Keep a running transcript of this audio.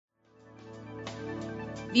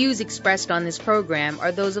Views expressed on this program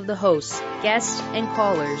are those of the hosts, guests, and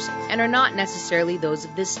callers, and are not necessarily those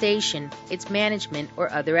of this station, its management, or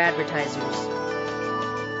other advertisers.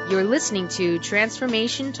 You're listening to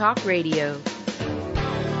Transformation Talk Radio.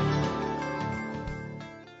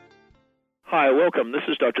 Hi, welcome. This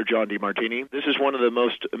is Dr. John DeMartini. This is one of the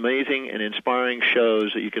most amazing and inspiring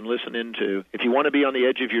shows that you can listen into. If you want to be on the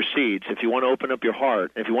edge of your seats, if you want to open up your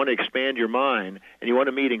heart, if you want to expand your mind, and you want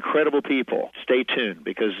to meet incredible people, stay tuned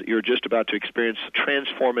because you're just about to experience a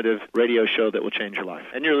transformative radio show that will change your life.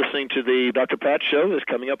 And you're listening to the Dr. Pat Show that's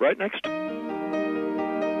coming up right next.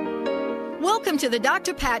 Welcome to the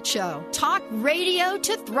Dr. Pat Show. Talk radio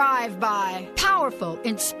to thrive by. Powerful,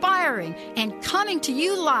 inspiring, and coming to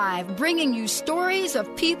you live, bringing you stories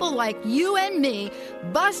of people like you and me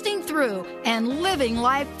busting through and living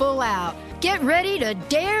life full out. Get ready to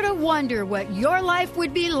dare to wonder what your life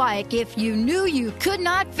would be like if you knew you could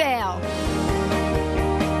not fail.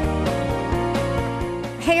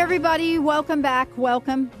 Hey, everybody. Welcome back.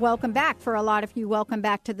 Welcome back. For a lot of you, welcome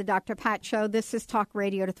back to the Dr. Pat Show. This is Talk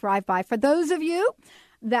Radio to Thrive By. For those of you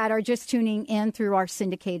that are just tuning in through our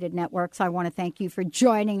syndicated networks, I want to thank you for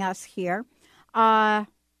joining us here on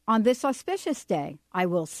this auspicious day, I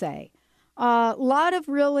will say. A lot of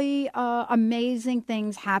really amazing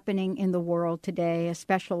things happening in the world today,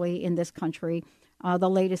 especially in this country. The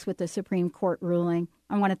latest with the Supreme Court ruling.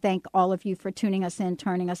 I want to thank all of you for tuning us in,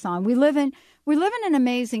 turning us on. We live in an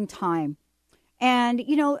amazing time. And,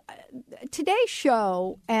 you know, today's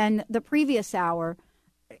show and the previous hour,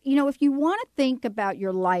 you know, if you want to think about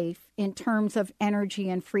your life in terms of energy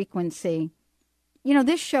and frequency, you know,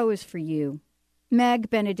 this show is for you.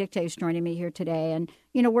 Benedicte is joining me here today. And,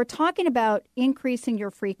 you know, we're talking about increasing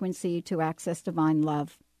your frequency to access divine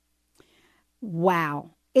love.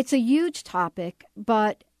 Wow. It's a huge topic,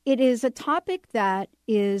 but it is a topic that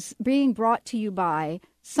is being brought to you by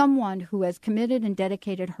someone who has committed and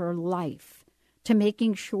dedicated her life to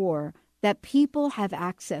making sure that people have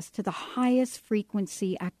access to the highest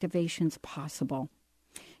frequency activations possible.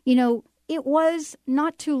 You know, it was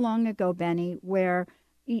not too long ago, Benny, where,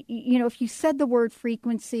 you know, if you said the word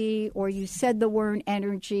frequency or you said the word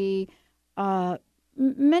energy,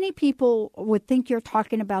 many people would think you're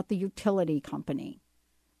talking about the utility company.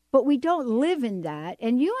 But we don't live in that.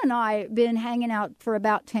 And you and I have been hanging out for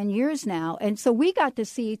about 10 years now. And so we got to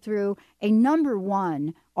see through a number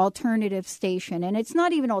one alternative station. And it's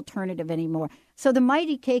not even alternative anymore. So the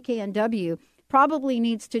mighty KKNW probably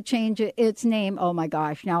needs to change its name. Oh, my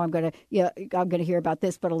gosh. Now I'm going to hear about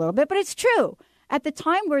this but a little bit. But it's true. At the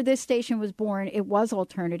time where this station was born, it was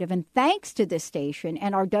alternative. And thanks to this station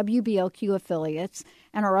and our WBLQ affiliates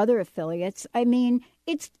and our other affiliates, I mean,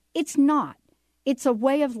 it's not. It's a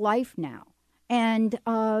way of life now. And,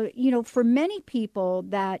 you know, for many people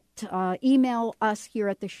that email us here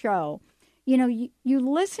at the show, you know, you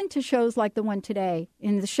listen to shows like the one today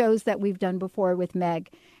and the shows that we've done before with Meg,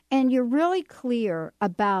 and you're really clear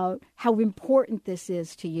about how important this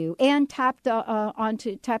is to you and touched upon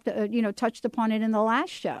it in the last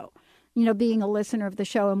show, you know, being a listener of the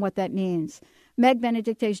show and what that means.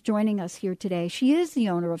 Benedicte is joining us here today. She is the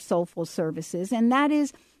owner of Soulful Services, and that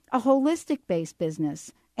is a holistic-based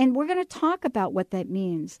business, and we're going to talk about what that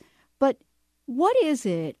means. But what is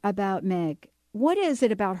it about Meg? What is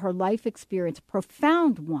it about her life experience,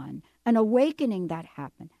 profound one, an awakening that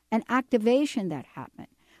happened, an activation that happened,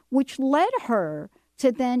 which led her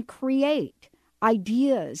to then create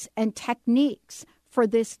ideas and techniques for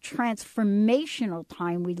this transformational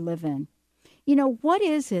time we live in? You know, what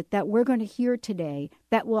is it that we're going to hear today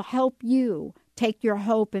that will help you take your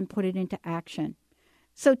hope and put it into action?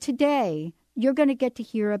 So today, you're going to get to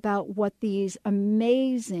hear about what these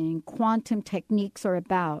amazing quantum techniques are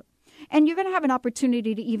about. And you're going to have an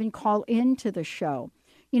opportunity to even call into the show.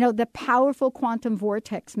 You know, the powerful quantum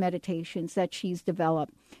vortex meditations that she's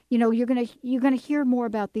developed. You know, you're going to hear more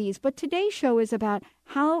about these. But today's show is about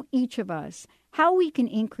how each of us, how we can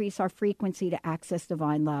increase our frequency to access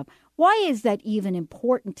divine love. Why is that even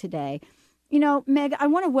important today? You know, Meg, I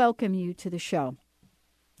want to welcome you to the show.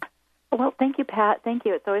 Well, thank you, Pat. Thank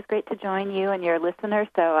you. It's always great to join you and your listeners,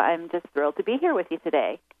 so I'm just thrilled to be here with you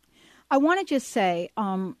today. I want to just say,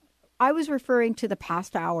 I was referring to the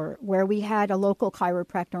past hour where we had a local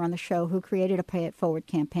chiropractor on the show who created a Pay It Forward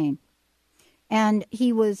campaign. And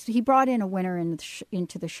he brought in a winner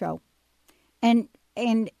into the show. And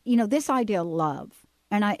you know, this idea of love,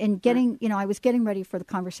 I was getting ready for the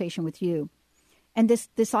conversation with you. And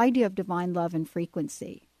this idea of divine love and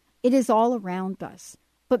frequency, it is all around us.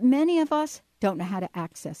 But many of us don't know how to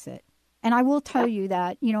access it. And I will tell you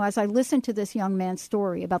that, you know, as I listened to this young man's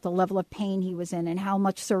story about the level of pain he was in and how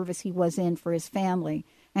much service he was in for his family,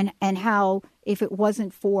 and how if it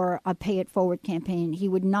wasn't for a Pay It Forward campaign, he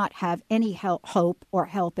would not have any hope or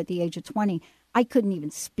help at the age of 20. I couldn't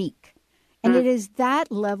even speak. And it is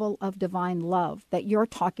that level of divine love that you're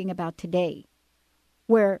talking about today,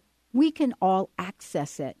 where we can all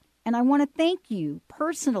access it. And I want to thank you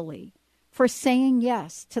personally for saying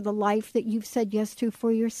yes to the life that you've said yes to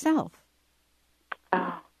for yourself.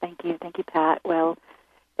 Oh, thank you. Thank you, Pat. Well,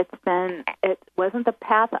 it wasn't the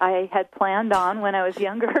path I had planned on when I was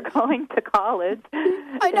younger going to college.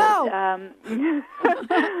 I know.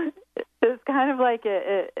 It was kind of like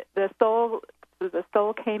the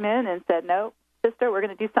soul came in and said, "No, sister, we're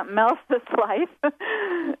going to do something else this life,"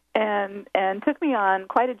 and took me on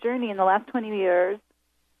quite a journey in the last 20 years,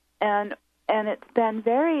 and it's been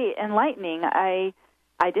very enlightening. I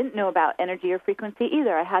didn't know about energy or frequency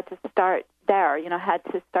either. I had to start there. I had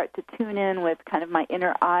to start to tune in with kind of my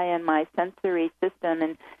inner eye and my sensory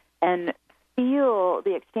system and feel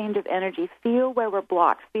the exchange of energy, feel where we're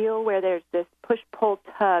blocked, feel where there's this push-pull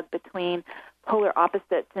tug between polar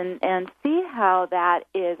opposites, and see how that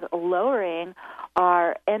is lowering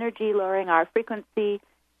our energy, lowering our frequency.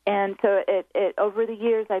 And so it over the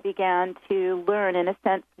years I began to learn, in a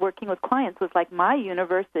sense, working with clients was like my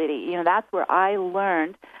university. That's where I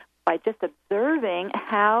learned by just observing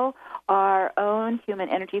how our own human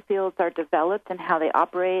energy fields are developed and how they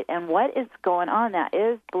operate and what is going on that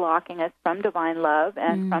is blocking us from divine love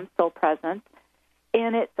and from soul presence.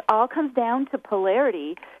 And it all comes down to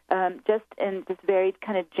polarity. Just in this very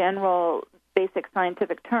kind of general, basic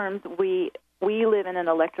scientific terms, we live in an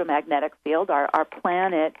electromagnetic field. Our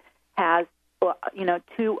planet has,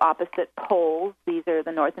 two opposite poles. These are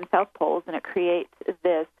the north and south poles, and it creates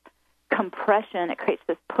this compression. It creates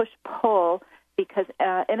this push-pull because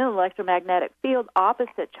in an electromagnetic field,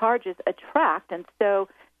 opposite charges attract. And so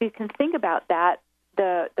you can think about that.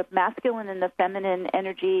 The masculine and the feminine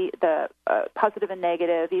energy, the positive and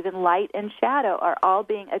negative, even light and shadow are all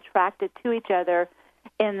being attracted to each other,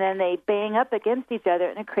 and then they bang up against each other,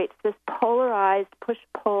 and it creates this polarized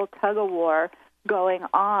push-pull tug-of-war going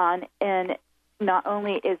on. And not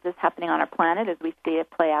only is this happening on our planet as we see it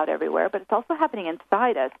play out everywhere, but it's also happening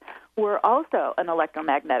inside us. We're also an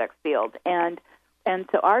electromagnetic field, and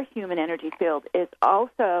so our human energy field is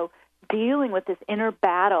also dealing with this inner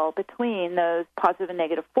battle between those positive and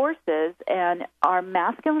negative forces, and our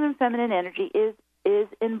masculine and feminine energy is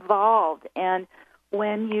involved. And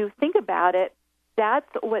when you think about it, that's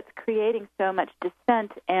what's creating so much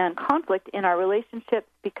dissent and conflict in our relationships,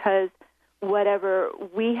 because whatever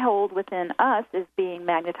we hold within us is being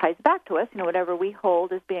magnetized back to us. Whatever we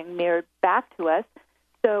hold is being mirrored back to us.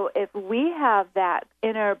 So if we have that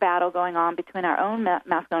inner battle going on between our own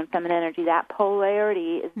masculine and feminine energy, that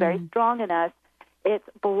polarity is very strong in us. It's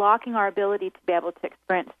blocking our ability to be able to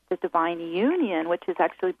experience the divine union, which is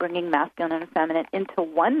actually bringing masculine and feminine into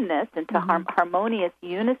oneness, into harmonious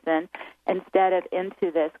unison, instead of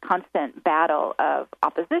into this constant battle of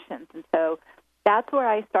oppositions. And so that's where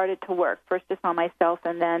I started to work, first just on myself,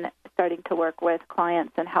 and then starting to work with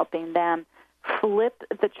clients and helping them flip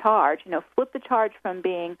the charge, flip the charge from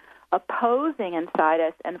being opposing inside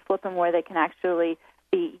us and flip them where they can actually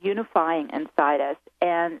be unifying inside us.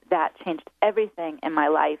 And that changed everything in my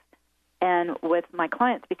life and with my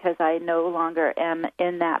clients, because I no longer am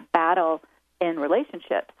in that battle in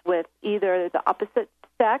relationships with either the opposite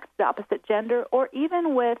sex, the opposite gender, or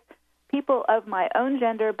even with people of my own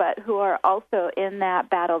gender, but who are also in that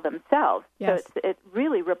battle themselves. Yes. So it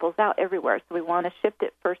really ripples out everywhere. So we want to shift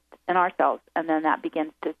it first in ourselves, and then that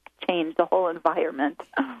begins to change the whole environment.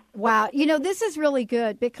 Wow. This is really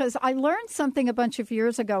good, because I learned something a bunch of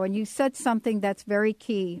years ago, and you said something that's very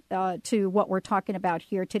key to what we're talking about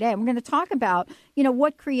here today. And we're going to talk about,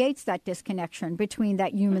 what creates that disconnection between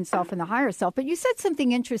that human self and the higher self. But you said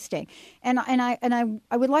something interesting, and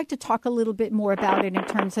I would like to talk a little bit more about it in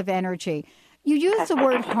terms of energy. You use the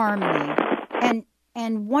word harmony,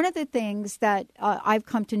 and one of the things that I've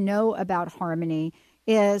come to know about harmony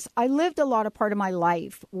is I lived a lot of part of my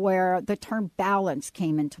life where the term balance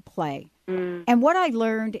came into play. And what I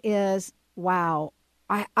learned is, wow,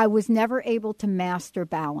 I was never able to master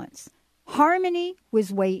balance. Harmony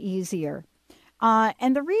was way easier.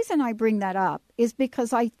 And the reason I bring that up is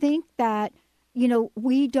because I think that,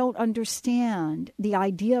 we don't understand the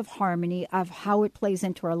idea of harmony, of how it plays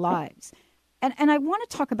into our lives. And I want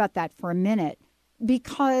to talk about that for a minute,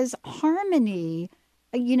 because harmony,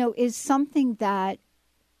 is something that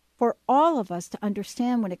for all of us to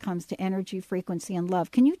understand when it comes to energy, frequency, and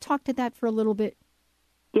love. Can you talk to that for a little bit?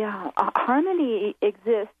 Yeah, harmony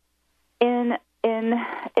exists in an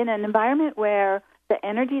environment where the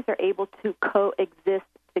energies are able to coexist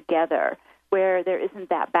together. where there isn't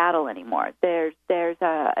that battle anymore. There's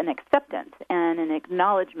an acceptance and an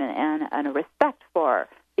acknowledgement and a respect for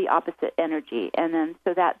the opposite energy, and then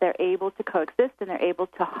so that they're able to coexist and they're able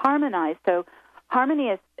to harmonize. So harmony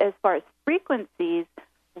as far as frequencies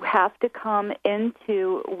have to come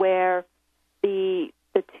into where the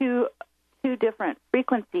two different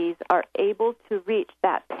frequencies are able to reach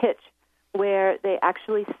that pitch where they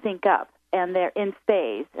actually sync up and they're in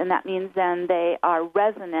phase, and that means then they are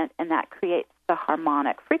resonant, and that creates the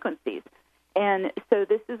harmonic frequencies. And so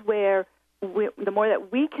this is where the more that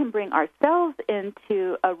we can bring ourselves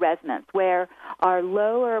into a resonance where our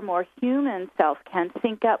lower, more human self can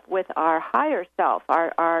sync up with our higher self,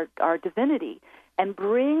 our divinity, and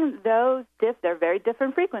bring those, they're very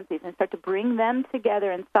different frequencies, and start to bring them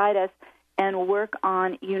together inside us and work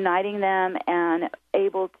on uniting them and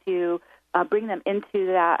able to bring them into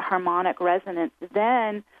that harmonic resonance,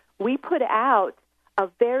 then we put out a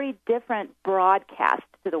very different broadcast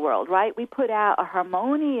to the world, right? We put out a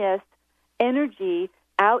harmonious energy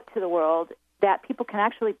out to the world that people can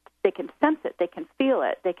actually, they can sense it, they can feel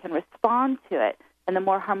it, they can respond to it. And the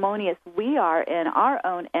more harmonious we are in our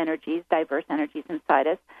own energies, diverse energies inside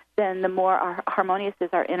us, then the more harmonious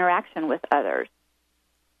is our interaction with others.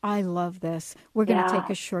 I love this. We're going to take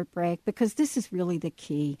a short break because this is really the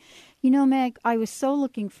key. You know, Meg, I was so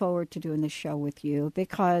looking forward to doing this show with you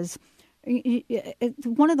because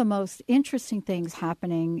one of the most interesting things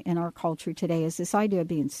happening in our culture today is this idea of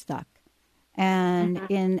being stuck and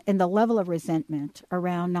in the level of resentment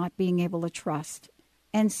around not being able to trust.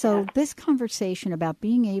 And so this conversation about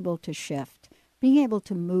being able to shift, being able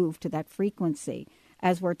to move to that frequency,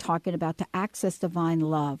 as we're talking about, to access divine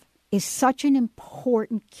love, is such an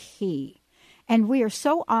important key. And we are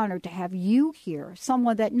so honored to have you here,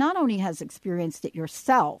 someone that not only has experienced it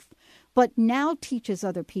yourself, but now teaches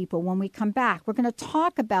other people. When we come back, we're going to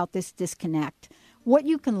talk about this disconnect, what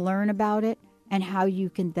you can learn about it, and how you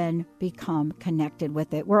can then become connected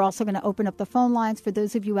with it. We're also going to open up the phone lines for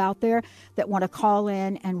those of you out there that want to call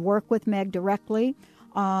in and work with Meg directly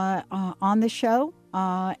on the show,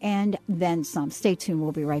 and then some. Stay tuned.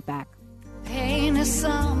 We'll be right back. Pain is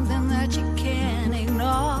something that you can't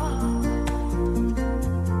ignore.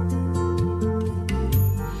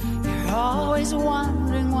 You're always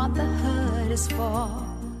wondering what the hurt is for.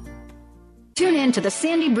 Tune in to The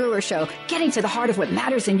Sandy Brewer Show, getting to the heart of what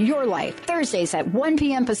matters in your life. Thursdays at 1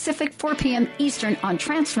 p.m. Pacific, 4 p.m. Eastern on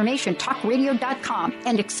TransformationTalkRadio.com,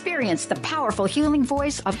 and experience the powerful healing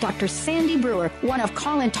voice of Dr. Sandy Brewer, one of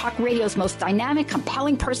Call-In Talk Radio's most dynamic,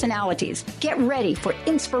 compelling personalities. Get ready for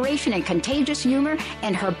inspiration and contagious humor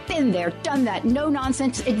and her been there, done that,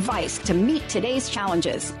 no-nonsense advice to meet today's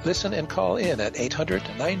challenges. Listen and call in at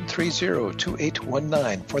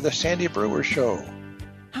 800-930-2819 for The Sandy Brewer Show.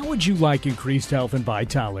 How would you like increased health and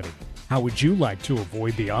vitality? How would you like to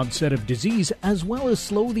avoid the onset of disease as well as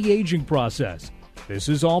slow the aging process? This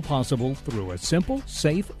is all possible through a simple,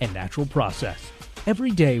 safe, and natural process.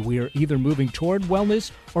 Every day we are either moving toward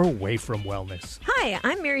wellness or away from wellness. Hi,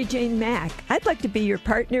 I'm Mary Jane Mack. I'd like to be your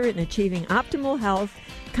partner in achieving optimal health.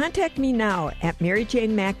 Contact me now at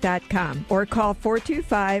maryjanemack.com or call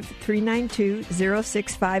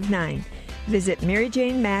 425-392-0659. Visit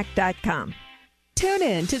maryjanemack.com. Tune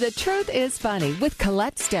in to The Truth is Funny with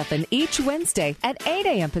Colette Steffen each Wednesday at 8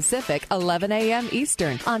 a.m. Pacific, 11 a.m.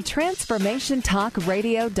 Eastern on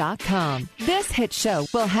TransformationTalkRadio.com. This hit show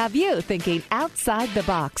will have you thinking outside the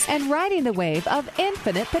box and riding the wave of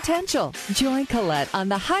infinite potential. Join Colette on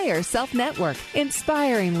the Higher Self Network,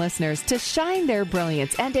 inspiring listeners to shine their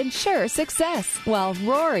brilliance and ensure success while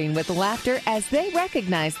roaring with laughter as they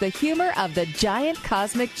recognize the humor of the giant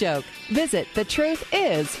cosmic joke. Visit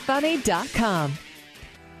thetruthисfunny.com.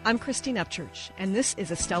 I'm Christine Upchurch, and this is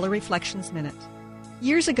a Stellar Reflections Minute.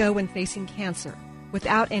 Years ago, when facing cancer,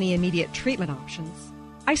 without any immediate treatment options,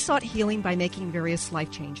 I sought healing by making various life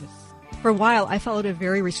changes. For a while, I followed a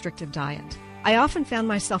very restrictive diet. I often found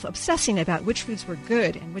myself obsessing about which foods were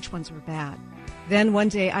good and which ones were bad. Then one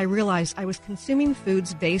day, I realized I was consuming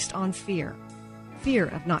foods based on fear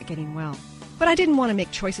of not getting well. But I didn't want to make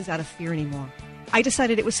choices out of fear anymore. I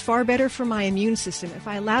decided it was far better for my immune system if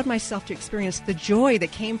I allowed myself to experience the joy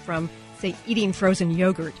that came from, say, eating frozen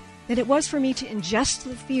yogurt, than it was for me to ingest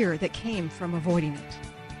the fear that came from avoiding it.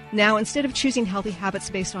 Now, instead of choosing healthy habits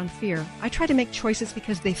based on fear, I try to make choices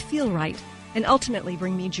because they feel right and ultimately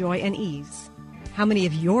bring me joy and ease. How many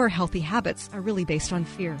of your healthy habits are really based on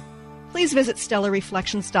fear? Please visit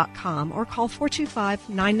StellarReflections.com or call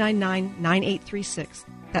 425-999-9836.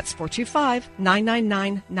 That's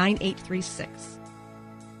 425-999-9836.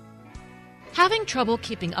 Having trouble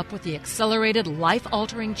keeping up with the accelerated,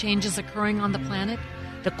 life-altering changes occurring on the planet?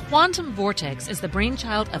 The quantum vortex is the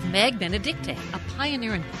brainchild of Meg Benedicte, a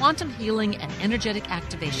pioneer in quantum healing and energetic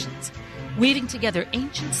activations. Weaving together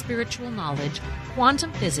ancient spiritual knowledge,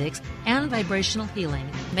 quantum physics, and vibrational healing,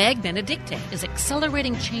 Meg Benedicte is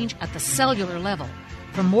accelerating change at the cellular level.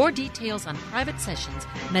 For more details on private sessions,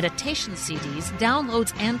 meditation CDs,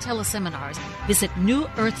 downloads, and teleseminars, visit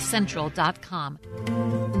newearthcentral.com.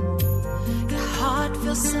 Your heart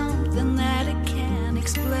feels something that it can't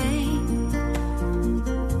explain.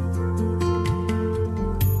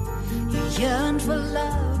 You yearn for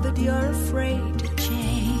love, but you're afraid to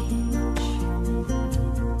change.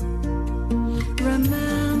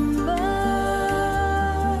 Remember,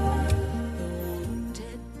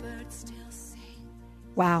 dead birds still sing.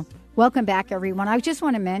 Wow. Welcome back, everyone. I just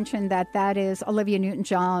want to mention that is Olivia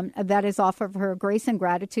Newton-John. That is off of her Grace and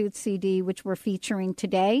Gratitude CD, which we're featuring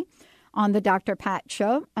today on the Dr. Pat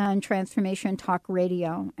Show on Transformation Talk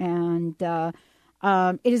Radio. And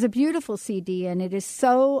it is a beautiful CD, and it is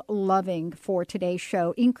so loving for today's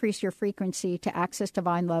show. Increase your frequency to access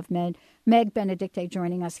divine love. Meg Benedicte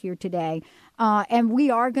joining us here today. And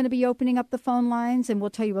we are going to be opening up the phone lines, and we'll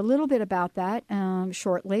tell you a little bit about that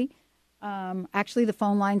shortly. Actually, the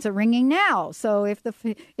phone lines are ringing now. So if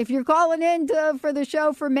you're calling in for the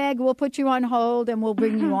show for Meg, we'll put you on hold and we'll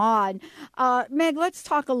bring you on. Meg, let's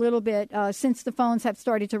talk a little bit, since the phones have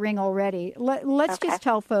started to ring already. Let's just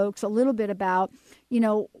tell folks a little bit about,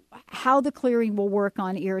 how the clearing will work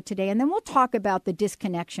on air today. And then we'll talk about the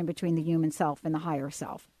disconnection between the human self and the higher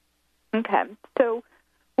self. Okay. So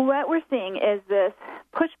what we're seeing is this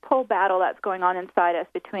push-pull battle that's going on inside us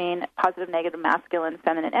between positive, negative, masculine,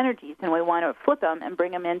 feminine energies, and we want to flip them and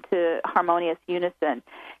bring them into harmonious unison.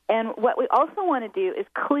 And what we also want to do is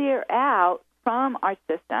clear out from our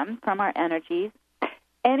system, from our energies,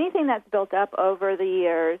 anything that's built up over the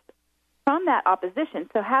years from that opposition.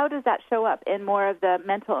 So how does that show up in more of the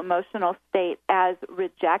mental, emotional state as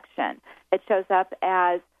rejection? It shows up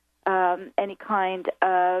as any kind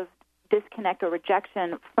of disconnect or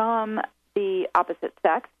rejection from the opposite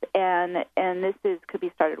sex, and this could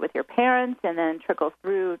be started with your parents and then trickles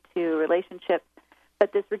through to relationships.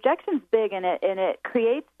 But this rejection's big, and it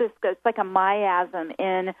creates this. It's like a miasm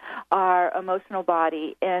in our emotional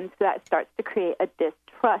body, and so that starts to create a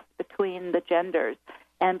distrust between the genders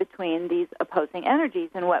and between these opposing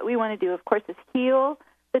energies. And what we want to do, of course, is heal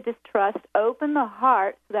the distrust, open the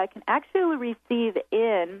heart so that I can actually receive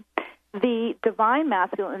in the divine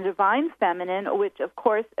masculine and divine feminine, which, of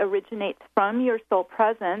course, originates from your soul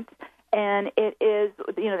presence. And it is,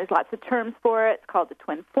 there's lots of terms for it. It's called the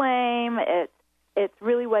twin flame. It's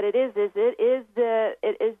really what it is it is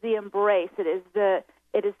the embrace. It is the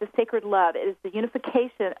sacred love. It is the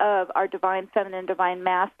unification of our divine feminine, divine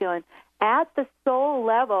masculine at the soul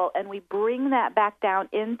level, and we bring that back down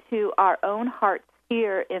into our own hearts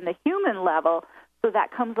here in the human level, so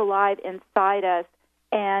that comes alive inside us.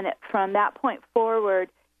 And from that point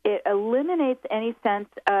forward, it eliminates any sense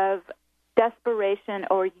of desperation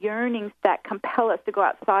or yearnings that compel us to go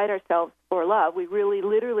outside ourselves for love. We really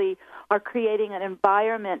literally are creating an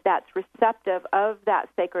environment that's receptive of that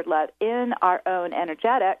sacred love in our own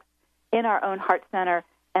energetics, in our own heart center,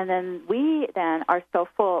 and then we are so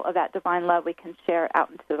full of that divine love we can share out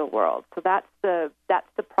into the world. So that's the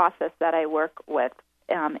process that I work with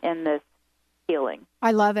in this healing.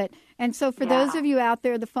 I love it. And so for those of you out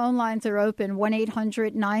there, the phone lines are open,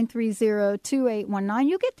 1-800-930-2819.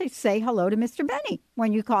 You get to say hello to Mr. Benny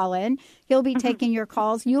when you call in. He'll be taking your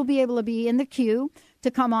calls. You'll be able to be in the queue to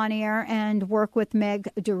come on air and work with Meg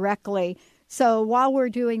directly. So while we're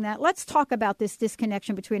doing that, let's talk about this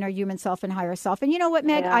disconnection between our human self and higher self. And you know what,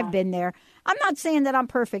 Meg? Yeah. I've been there. I'm not saying that I'm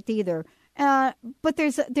perfect either. But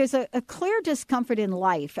there's a clear discomfort in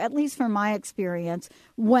life, at least from my experience,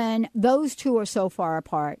 when those two are so far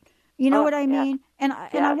apart. You know what I mean? And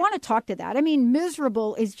I want to talk to that. I mean,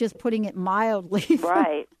 miserable is just putting it mildly.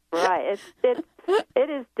 Right. It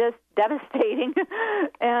is just devastating.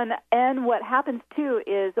 And what happens, too,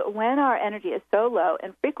 is when our energy is so low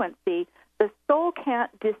in frequency, the soul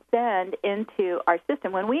can't descend into our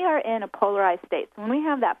system. When we are in a polarized state, so when we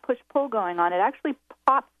have that push-pull going on, it actually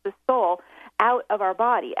pops the soul out of our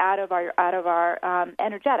body, out of our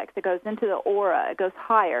energetics. It goes into the aura. It goes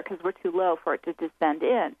higher because we're too low for it to descend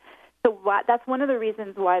in. So that's one of the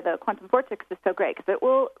reasons why the quantum vortex is so great, because it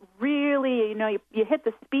will really, you hit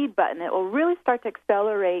the speed button. It will really start to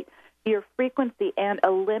accelerate your frequency and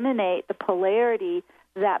eliminate the polarity,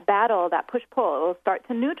 that battle, that push-pull. It will start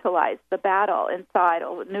to neutralize the battle inside. It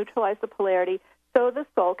will neutralize the polarity so the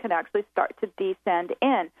soul can actually start to descend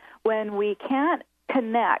in. When we can't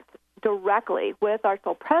connect directly with our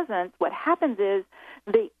soul presence, what happens is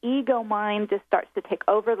the ego mind just starts to take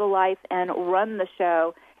over the life and run the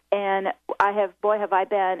show. And have I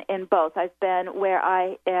been in both. I've been where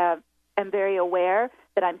I am very aware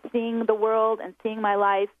that I'm seeing the world and seeing my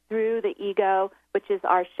life through the ego, which is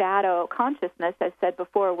our shadow consciousness. I've said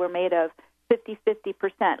before, we're made of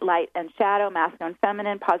 50% light and shadow, masculine,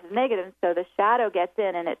 feminine, positive, negative. And so the shadow gets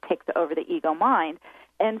in and it takes over the ego mind.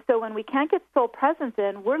 And so when we can't get soul presence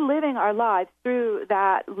in, we're living our lives through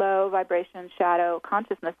that low vibration shadow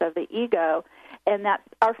consciousness of the ego. And that's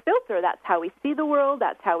our filter. That's how we see the world.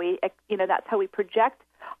 That's how we project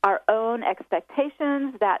our own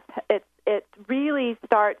expectations. It really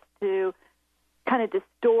starts to kind of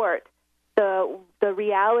distort the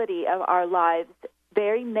reality of our lives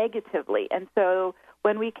very negatively. And so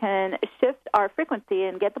when we can shift our frequency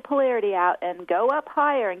and get the polarity out and go up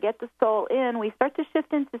higher and get the soul in, we start to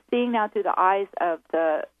shift into seeing now through the eyes of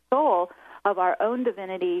the soul of our own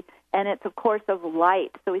divinity, and it's, of course, of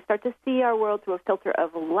light. So we start to see our world through a filter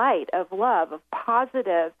of light, of love, of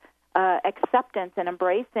positive acceptance and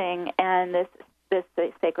embracing, and this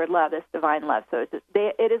sacred love, this divine love. So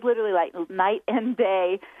it is literally like night and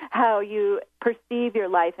day how you perceive your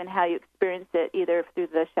life and how you experience it, either through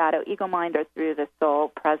the shadow ego mind or through the soul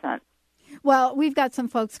presence. Well, we've got some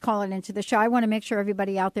folks calling into the show. I want to make sure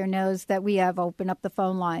everybody out there knows that we have opened up the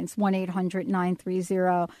phone lines,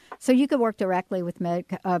 1-800-930. So you could work directly with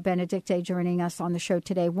Benedicte joining us on the show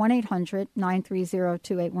today,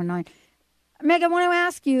 1-800-930-2819. Meg, I want to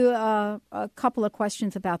ask you a couple of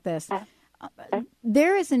questions about this.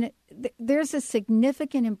 There's a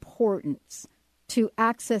significant importance to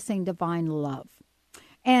accessing divine love.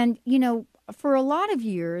 And, for a lot of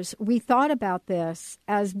years, we thought about this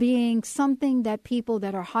as being something that people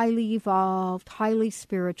that are highly evolved, highly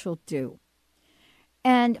spiritual do.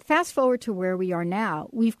 And fast forward to where we are now,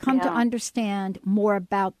 we've come to understand more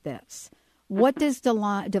about this. What does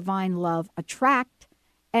divine love attract?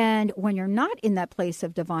 And when you're not in that place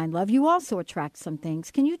of divine love, you also attract some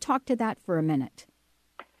things. Can you talk to that for a minute?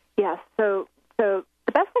 Yes. So the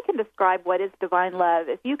best I can describe what is divine love,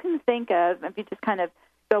 if you can think of, if you just kind of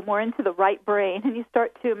go more into the right brain and you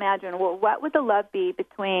start to imagine, well, what would the love be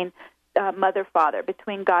between mother, father,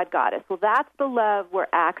 between God, goddess? Well, that's the love we're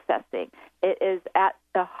accessing. It is at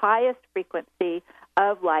the highest frequency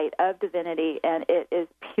of light, of divinity, and it is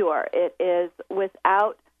pure. It is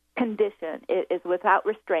without condition. It is without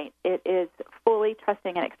restraint. It is fully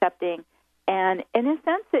trusting and accepting. And in a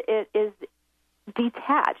sense, it is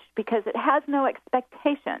detached because it has no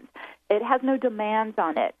expectations. It has no demands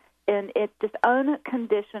on it. And it's just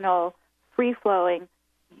unconditional, free-flowing,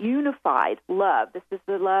 unified love. This is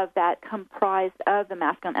the love that comprised of the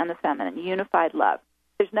masculine and the feminine, unified love.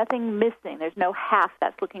 There's nothing missing. There's no half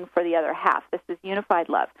that's looking for the other half. This is unified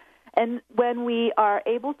love. And when we are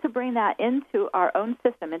able to bring that into our own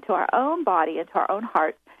system, into our own body, into our own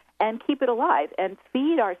hearts, and keep it alive and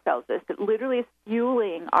feed ourselves this, it literally is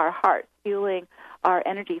fueling our hearts, fueling our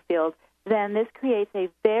energy field, then this creates a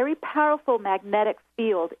very powerful magnetic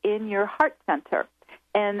field in your heart center.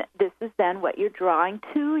 And this is then what you're drawing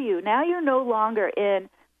to you. Now you're no longer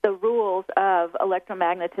in the rules of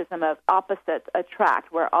electromagnetism of opposites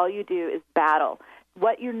attract, where all you do is battle.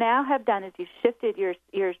 What you now have done is you shifted your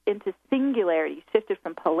into singularity. You shifted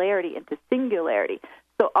from polarity into singularity.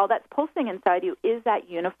 So all that's pulsing inside you is that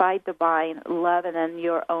unified divine love, and then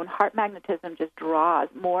your own heart magnetism just draws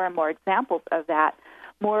more and more examples of that.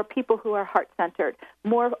 More people who are heart-centered,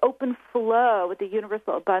 more open flow with the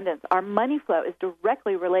universal abundance. Our money flow is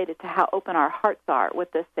directly related to how open our hearts are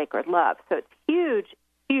with this sacred love. So it's huge,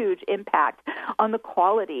 huge impact on the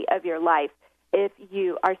quality of your life if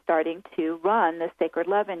you are starting to run this sacred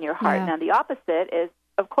love in your heart. Yeah. Now, the opposite is,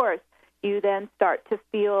 of course, you then start to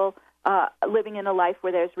feel living in a life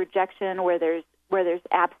where there's rejection, where there's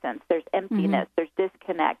absence, there's emptiness, there's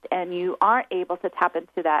disconnect, and you aren't able to tap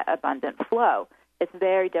into that abundant flow. It's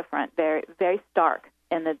very different, very, very stark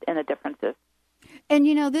in the differences. And,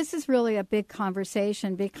 this is really a big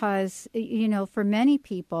conversation because, for many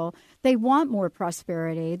people, they want more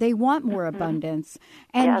prosperity. They want more abundance.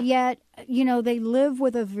 And yet, they live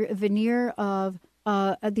with a veneer of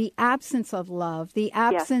the absence of love, the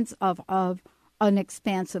absence of an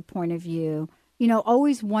expansive point of view,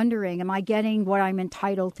 always wondering, am I getting what I'm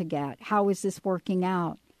entitled to get? How is this working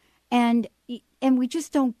out? And we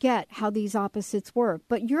just don't get how these opposites work.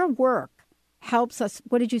 But your work helps us,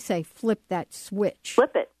 what did you say, flip that switch?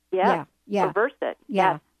 Flip it, yeah. Reverse it,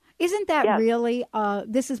 yeah. Isn't that really,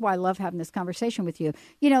 this is why I love having this conversation with you.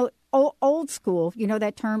 Old school,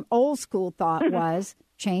 that term old school thought was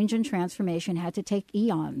change and transformation had to take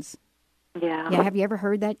eons. Yeah, have you ever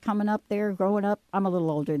heard that coming up there, growing up? I'm a little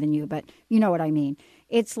older than you, but you know what I mean.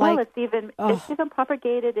 It's like it's even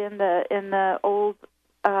propagated in the old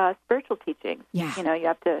spiritual teachings. Yeah. You know, you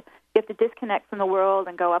have to disconnect from the world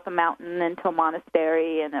and go up a mountain into a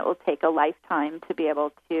monastery, and it will take a lifetime to be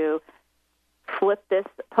able to flip this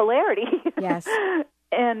polarity. Yes.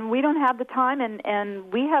 And we don't have the time,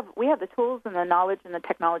 and we have the tools and the knowledge and the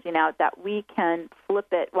technology now that we can flip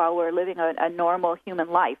it while we're living a normal human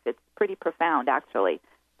life. It's pretty profound, actually,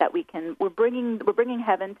 that we're bringing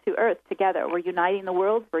heaven to earth together. We're uniting the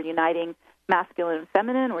worlds. We're uniting masculine and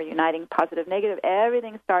feminine. We're uniting positive, negative.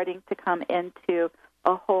 Everything's starting to come into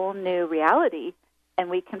a whole new reality, and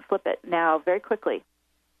we can flip it now very quickly.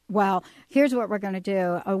 Well, here's what we're going to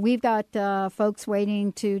do. We've got folks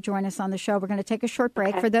waiting to join us on the show. We're going to take a short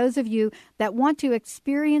break. Okay. For those of you that want to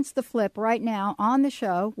experience the flip right now on the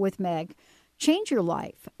show with Meg, change your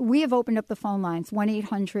life. We have opened up the phone lines,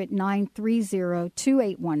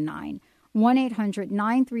 1-800-930-2819.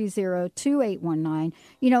 1-800-930-2819.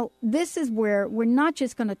 You know, this is where we're not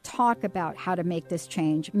just going to talk about how to make this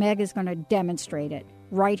change. Meg is going to demonstrate it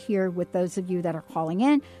right here with those of you that are calling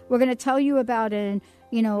in. We're going to tell you about it,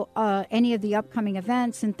 any of the upcoming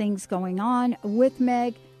events and things going on with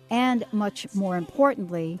Meg. And much more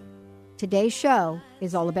importantly, today's show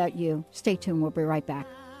is all about you. Stay tuned. We'll be right back.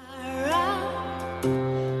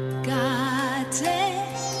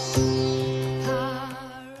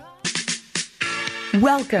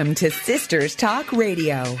 Welcome to Sisters Talk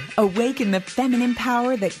Radio. Awaken the feminine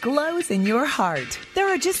power that glows in your heart. There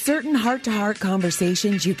are just certain heart-to-heart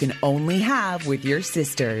conversations you can only have with your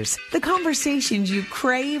sisters. The conversations you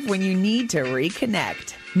crave when you need to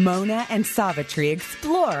reconnect. Mona and Savitri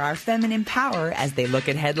explore our feminine power as they look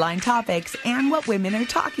at headline topics and what women are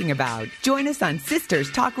talking about. Join us on Sisters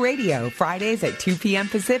Talk Radio, Fridays at 2 p.m.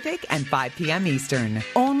 Pacific and 5 p.m. Eastern.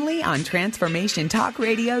 Only on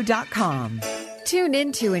TransformationTalkRadio.com. Tune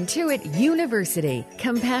into Intuit University,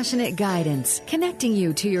 compassionate guidance, connecting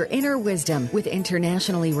you to your inner wisdom with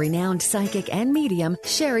internationally renowned psychic and medium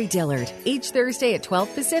Sherry Dillard. Each Thursday at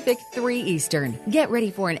 12 Pacific, 3 Eastern. Get ready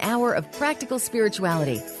for an hour of practical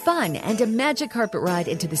spirituality, fun, and a magic carpet ride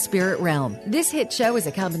into the spirit realm. This hit show is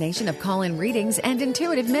a combination of call-in readings and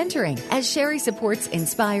intuitive mentoring, as Sherry supports,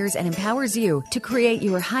 inspires, and empowers you to create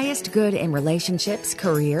your highest good in relationships,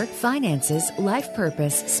 career, finances, life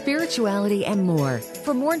purpose, spirituality, and more.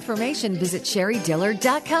 For more information, visit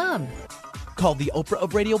SherryDillard.com. Called the Oprah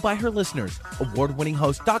of radio by her listeners, award-winning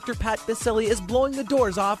host Dr. Pat Baccili is blowing the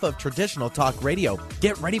doors off of traditional talk radio.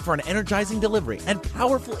 Get ready for an energizing delivery and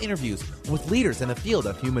powerful interviews with leaders in the field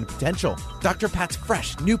of human potential. Dr. Pat's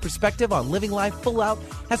fresh, new perspective on living life full out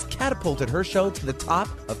has catapulted her show to the top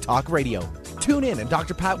of talk radio. Tune in and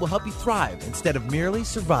Dr. Pat will help you thrive instead of merely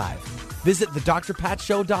survive. Visit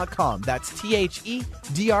thedrpatshow.com. That's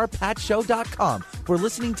THEDRPatshow.com for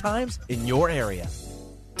listening times in your area.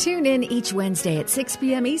 Tune in each Wednesday at 6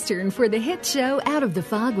 p.m. Eastern for the hit show Out of the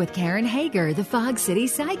Fog with Karen Hager, the Fog City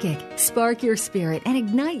Psychic. Spark your spirit and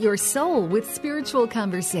ignite your soul with spiritual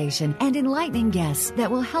conversation and enlightening guests that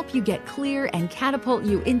will help you get clear and catapult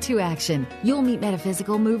you into action. You'll meet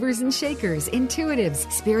metaphysical movers and shakers,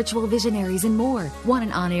 intuitives, spiritual visionaries, and more. Want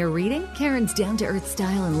an on-air reading? Karen's down-to-earth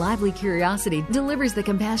style and lively curiosity delivers the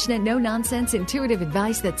compassionate, no-nonsense, intuitive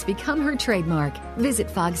advice that's become her trademark. Visit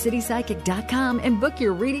fogcitypsychic.com and book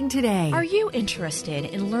your reading today. Are you interested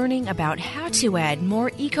in learning about how to add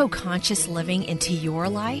more eco-conscious living into your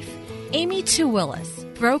life? Amy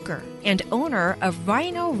Tuwillis, broker and owner of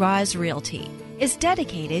Rhino Roz Realty, is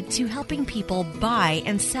dedicated to helping people buy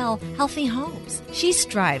and sell healthy homes. She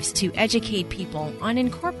strives to educate people on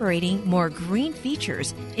incorporating more green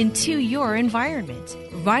features into your environment.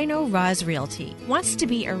 Rhino Roz Realty wants to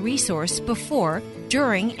be a resource before,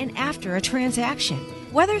 during, and after a transaction.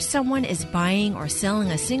 Whether someone is buying or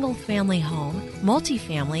selling a single-family home,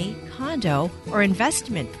 multifamily, condo, or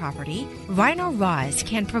investment property, Rhino Roz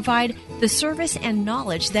can provide the service and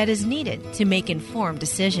knowledge that is needed to make informed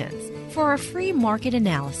decisions. For a free market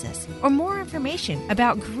analysis or more information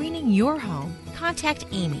about greening your home, contact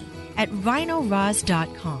Amy at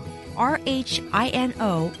rhinoroz.com,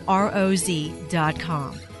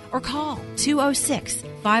 RHINOROZ.com, or call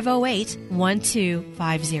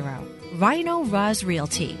 206-508-1250. Rhino Roz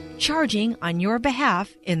Realty, charging on your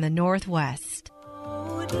behalf in the Northwest.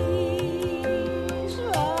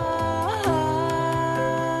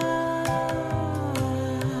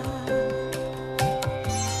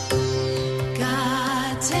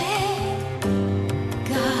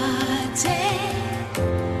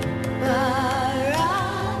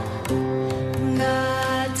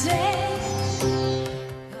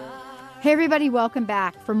 Hey everybody, welcome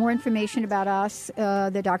back. For more information about us,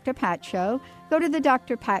 the Dr. Pat Show, go to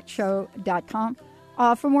thedrpatshow.com.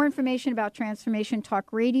 For more information about Transformation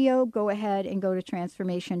Talk Radio, go ahead and go to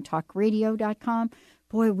transformationtalkradio.com.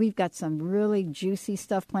 Boy, we've got some really juicy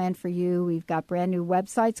stuff planned for you. We've got brand new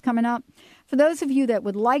websites coming up. For those of you that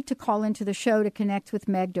would like to call into the show to connect with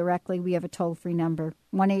Meg directly, we have a toll-free number,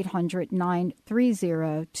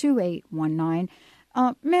 1-800-930-2819.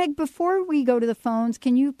 Meg, before we go to the phones,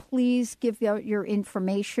 can you please give out your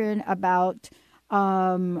information about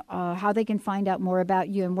how they can find out more about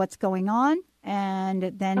you and what's going on?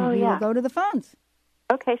 And then will go to the phones.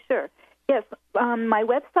 Okay, sure. Yes, my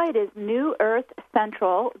website is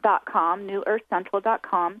newearthcentral.com,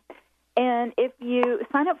 newearthcentral.com. And if you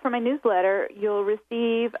sign up for my newsletter, you'll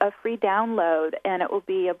receive a free download, and it will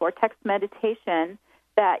be a vortex meditation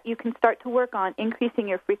that you can start to work on increasing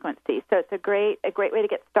your frequency. So it's a great way to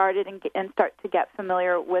get started and start to get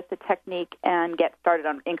familiar with the technique and get started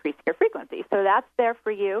on increasing your frequency. So that's there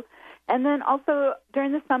for you. And then also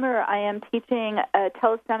during the summer, I am teaching a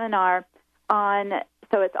teleseminar on,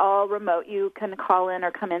 so it's all remote. You can call in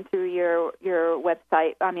or come in through your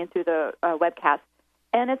website, through the webcast.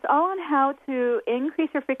 And it's all on how to increase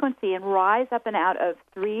your frequency and rise up and out of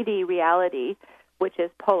 3D reality, which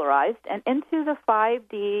is polarized, and into the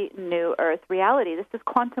 5D New Earth reality. This is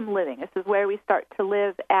quantum living. This is where we start to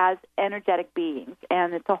live as energetic beings,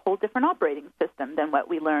 and it's a whole different operating system than what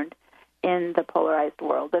we learned in the polarized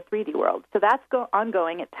world, the 3D world. So that's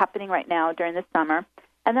ongoing. It's happening right now during the summer.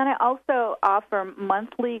 And then I also offer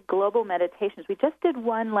monthly global meditations. We just did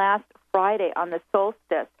one last Friday on the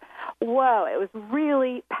solstice. Whoa, it was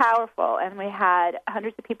really powerful, and we had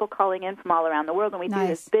hundreds of people calling in from all around the world, and we do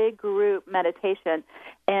this big group meditation,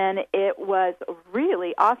 and it was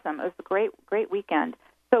really awesome. It was a great weekend.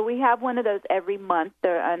 So we have one of those every month,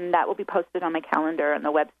 and that will be posted on my calendar and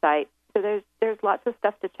the website. So there's lots of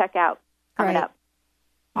stuff to check out coming up.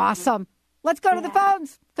 Awesome. Let's go to the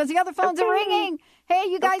phones, because the other phones are ringing. Hey,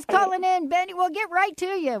 you guys calling in. Benny, we'll get right to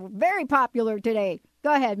you. Very popular today.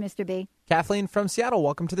 Go ahead, Mr. B. Kathleen from Seattle,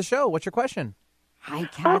 welcome to the show. What's your question? Hi,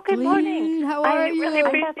 Kathleen. Good morning. How are you? I really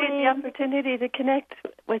appreciate the opportunity to connect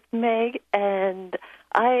with Meg, and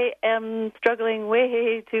I am struggling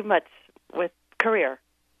way too much with career.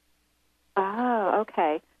 Oh,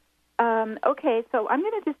 okay. Okay, so I'm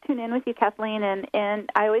going to just tune in with you, Kathleen, and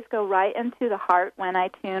I always go right into the heart when I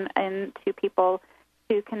tune into people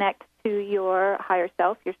to connect to your higher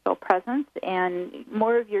self, your soul presence, and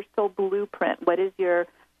more of your soul blueprint. What is your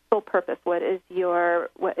soul purpose? What is your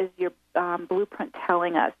blueprint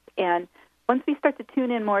telling us? And once we start to tune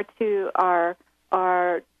in more to our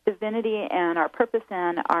divinity and our purpose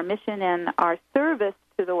and our mission and our service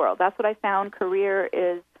to the world, that's what I found career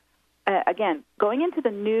is. Again, going into the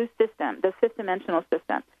new system, the fifth-dimensional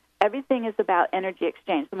system, everything is about energy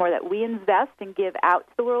exchange. The more that we invest and give out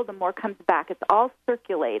to the world, the more comes back. It's all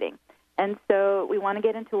circulating. And so we want to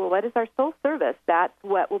get into, well, what is our soul service? That's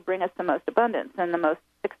what will bring us the most abundance and the most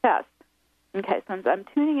success. Okay, so I'm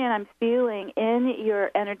tuning in. I'm feeling in your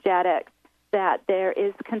energetics that there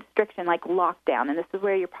is constriction, like lockdown, and this is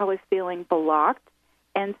where you're probably feeling blocked.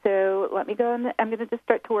 And so let me go, and I'm going to just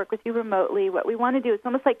start to work with you remotely. What we want to do is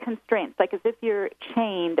almost like constraints, like as if you're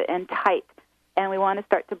chained and tight, and we want to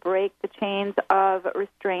start to break the chains of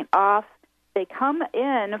restraint off. They come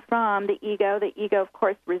in from the ego. The ego, of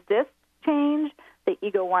course, resists change. The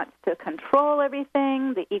ego wants to control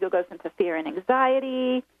everything. The ego goes into fear and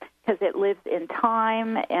anxiety because it lives in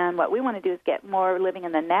time. And what we want to do is get more living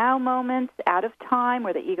in the now moments, out of time,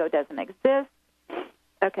 where the ego doesn't exist.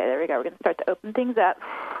 Okay, there we go. We're going to start to open things up.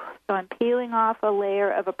 So I'm peeling off a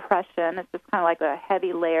layer of oppression. It's just kind of like a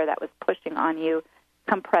heavy layer that was pushing on you,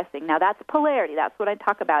 compressing. Now, that's polarity. That's what I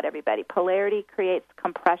talk about, everybody. Polarity creates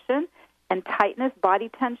compression and tightness, body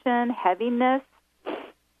tension, heaviness.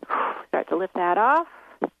 Start to lift that off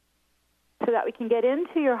so that we can get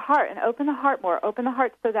into your heart and open the heart more. Open the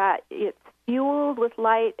heart so that it's fueled with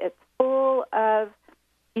light. It's full of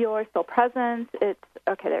your soul presence.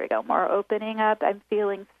 Okay, there we go. More opening up. I'm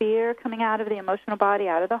feeling fear coming out of the emotional body,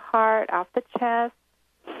 out of the heart, off the chest.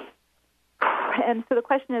 And so the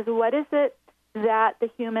question is, what is it that the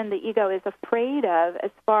human, the ego, is afraid of as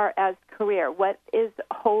far as career? What is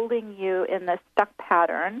holding you in this stuck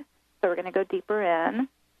pattern? So we're going to go deeper in.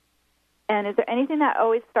 And is there anything that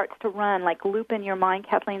always starts to run, like loop in your mind,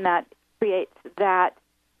 Kathleen, that creates that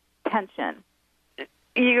tension?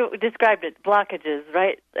 You described it, blockages,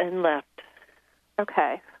 right and left.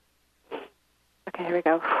 Okay, here we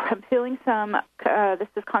go. I'm feeling some, this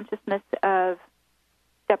is consciousness of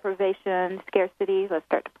deprivation, scarcity. Let's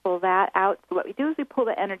start to pull that out. So what we do is we pull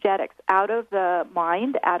the energetics out of the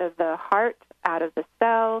mind, out of the heart, out of the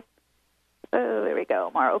cells. Oh, there we go.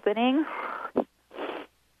 More opening.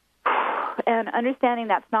 And understanding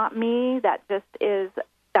that's not me, that is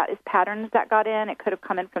patterns that got in. It could have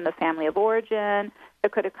come in from the family of origin.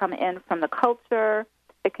 It could have come in from the culture.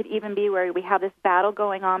 It could even be where we have this battle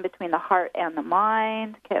going on between the heart and the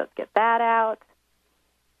mind. Okay, let's get that out.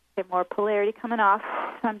 Okay, more polarity coming off.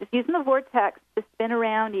 So I'm just using the vortex to spin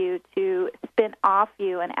around you, to spin off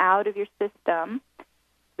you and out of your system.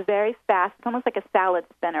 It's very fast. It's almost like a salad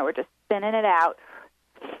spinner. We're just spinning it out.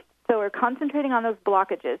 So we're concentrating on those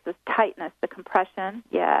blockages, this tightness, the compression.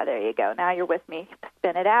 Yeah, there you go. Now you're with me.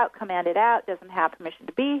 Spin it out, command it out. Doesn't have permission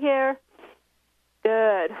to be here.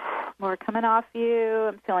 Good. More coming off you.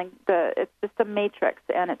 I'm feeling it's just a matrix,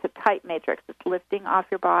 and it's a tight matrix. It's lifting off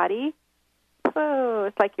your body. Oh,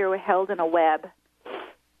 it's like you're held in a web.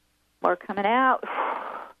 More coming out.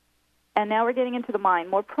 And now we're getting into the mind.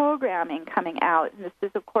 More programming coming out. And this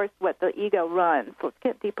is, of course, what the ego runs. So let's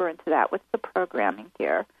get deeper into that. What's the programming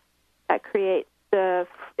here? That creates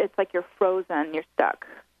it's like you're frozen, you're stuck.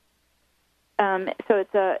 So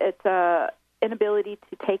it's a inability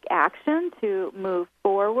to take action, to move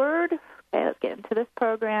forward. Okay, let's get into this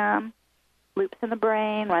program. Loops in the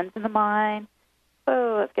brain, runs in the mind.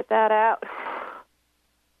 Oh, let's get that out.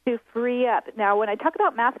 To free up. Now, when I talk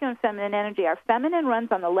about masculine and feminine energy, our feminine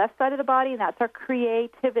runs on the left side of the body, and that's our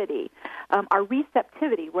creativity, our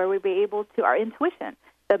receptivity, where we'll be able to, our intuition.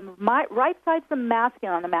 The right side's the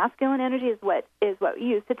masculine. The masculine energy is what we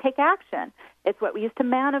use to take action. It's what we use to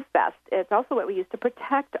manifest. It's also what we use to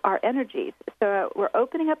protect our energies. So we're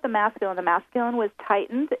opening up the masculine. The masculine was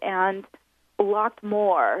tightened and locked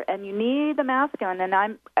more, and you need the masculine.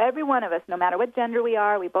 And every one of us, no matter what gender we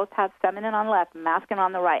are, we both have feminine on the left and masculine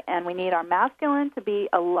on the right, and we need our masculine to be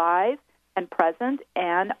alive and present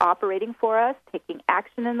and operating for us, taking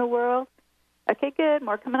action in the world. Okay, good.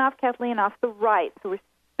 More coming off, Kathleen, off the right. So we're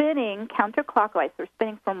spinning counterclockwise. So we're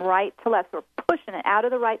spinning from right to left. So we're pushing it out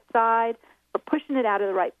of the right side. We're pushing it out of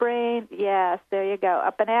the right brain. Yes, there you go.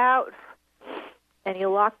 Up and out. And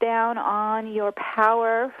you lock down on your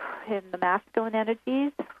power in the masculine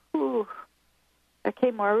energies. Ooh.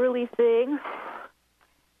 Okay, more releasing.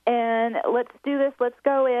 And let's do this. Let's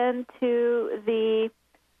go into the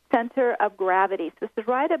center of gravity. So this is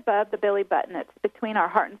right above the belly button. It's between our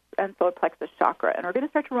heart and solar plexus chakra. And we're going to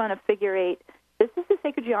start to run a figure eight. This is the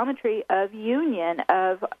sacred geometry of union,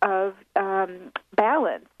 of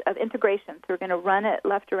balance, of integration. So we're going to run it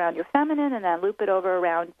left around your feminine and then loop it over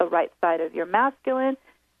around the right side of your masculine.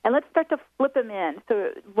 And let's start to flip them in. So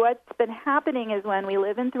what's been happening is when we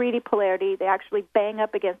live in 3D polarity, they actually bang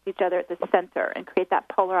up against each other at the center and create that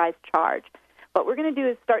polarized charge. What we're going to do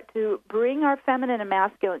is start to bring our feminine and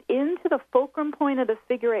masculine into the fulcrum point of the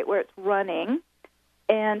figure eight where it's running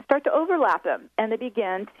and start to overlap them. And they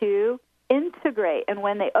begin to integrate. And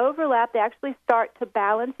when they overlap, they actually start to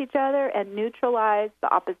balance each other and neutralize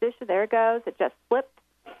the opposition. There it goes. It just flipped.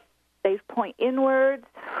 They point inwards,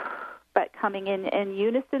 but coming in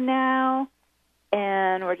unison now.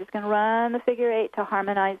 And we're just going to run the figure eight to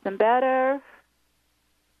harmonize them better.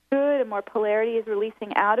 Good. And more polarity is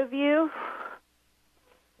releasing out of you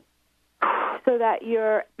so that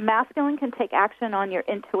your masculine can take action on your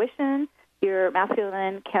intuition. Your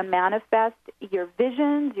masculine can manifest your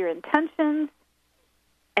visions, your intentions,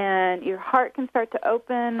 and your heart can start to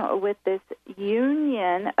open with this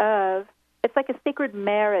union of, it's like a sacred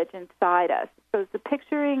marriage inside us. So it's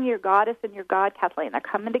picturing your goddess and your god, Kathleen. They're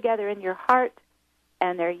coming together in your heart,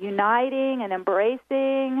 and they're uniting and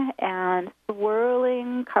embracing and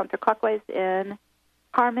swirling counterclockwise in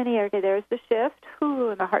harmony. Okay, there's the shift. Ooh,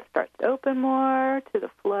 and the heart starts to open more to the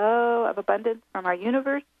flow of abundance from our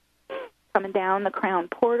universe. Coming down the crown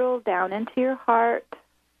portal, down into your heart.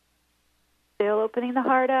 Still opening the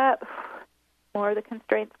heart up. More of the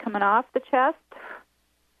constraints coming off the chest.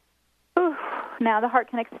 Ooh. Now the heart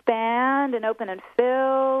can expand and open and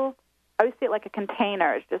fill. I always see it like a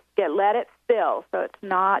container. It's just let it fill so it's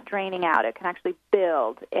not draining out. It can actually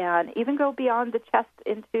build and even go beyond the chest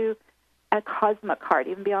into a cosmic heart,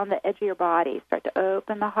 even beyond the edge of your body. Start to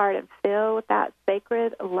open the heart and fill with that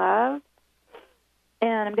sacred love.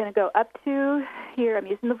 And I'm going to go up to here. I'm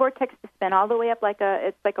using the vortex to spin all the way up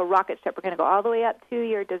it's like a rocket ship. We're going to go all the way up to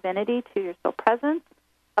your divinity, to your soul presence,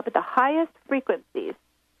 up at the highest frequencies,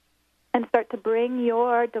 and start to bring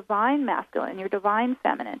your divine masculine, your divine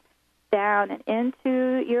feminine, down and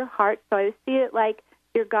into your heart. So I see it like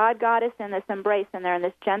your God, goddess in this embrace, and they're in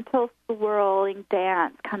this gentle swirling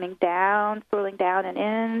dance, coming down, swirling down and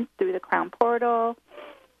in through the crown portal.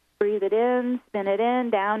 Breathe it in, spin it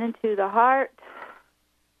in, down into the heart.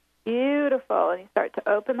 Beautiful. And you start to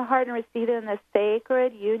open the heart and receive it in the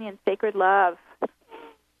sacred union, sacred love,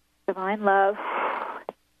 divine love,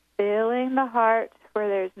 filling the heart where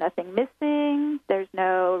there's nothing missing, there's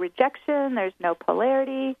no rejection, there's no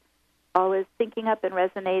polarity, always syncing up and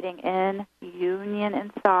resonating in union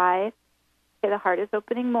inside. Okay, the heart is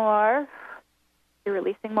opening more. You're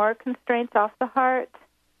releasing more constraints off the heart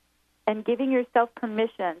and giving yourself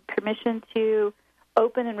permission to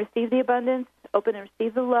open and receive the abundance, open and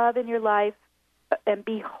receive the love in your life, and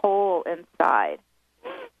be whole inside.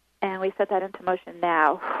 And we set that into motion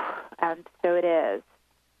now, and so it is.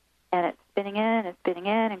 And it's spinning in and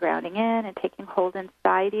grounding in and taking hold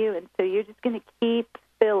inside you. And so you're just going to keep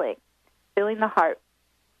filling the heart,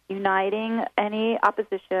 uniting any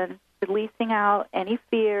opposition, releasing out any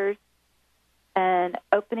fears, and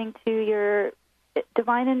opening to your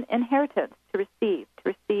divine inheritance to receive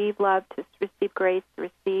love, to receive grace, to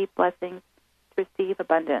receive blessings, to receive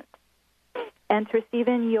abundance, and to receive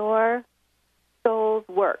in your soul's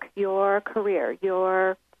work, your career,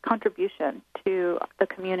 your contribution to the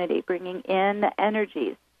community, bringing in the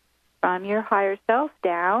energies from your higher self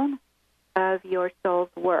down of your soul's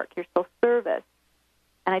work, your soul's service.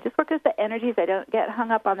 And I just work with the energies. I don't get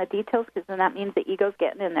hung up on the details because then that means the ego's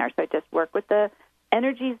getting in there. So I just work with the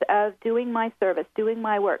energies of doing my service, doing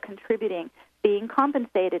my work, contributing, being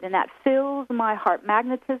compensated, and that fills my heart.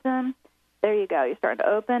 Magnetism, there you go. You're starting to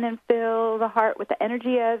open and fill the heart with the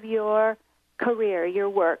energy of your career, your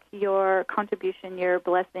work, your contribution, your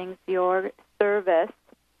blessings, your service.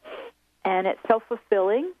 And it's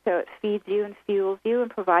self-fulfilling, so it feeds you and fuels you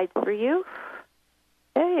and provides for you.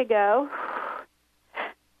 There you go.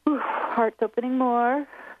 Heart's opening more,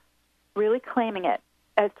 really claiming it.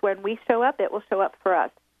 As when we show up, it will show up for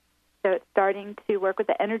us. So it's starting to work with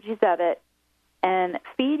the energies of it and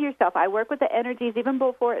feed yourself. I work with the energies even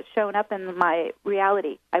before it's shown up in my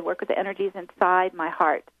reality. I work with the energies inside my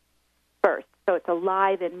heart first. So it's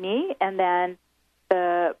alive in me, and then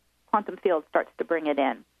the quantum field starts to bring it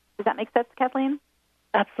in. Does that make sense, Kathleen?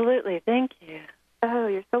 Absolutely. Thank you. Oh,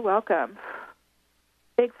 you're so welcome.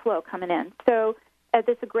 Big flow coming in. So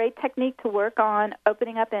it's a great technique to work on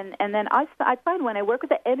opening up, and then I find when I work with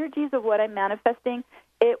the energies of what I'm manifesting,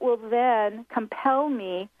 it will then compel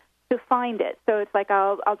me to find it. So it's like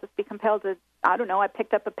I'll just be compelled to, I don't know, I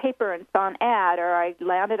picked up a paper and saw an ad, or I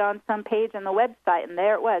landed on some page on the website, and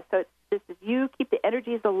there it was. So it's just as you keep the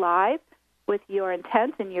energies alive with your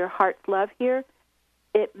intent and your heart's love here,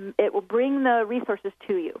 it will bring the resources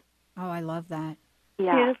to you. Oh, I love that.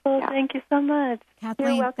 Yeah. Beautiful. Yeah. Thank you so much.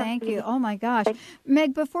 Kathleen, thank you. Oh, my gosh.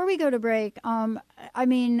 Meg, before we go to break, I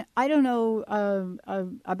mean, I don't know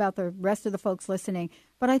about the rest of the folks listening,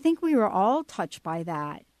 but I think we were all touched by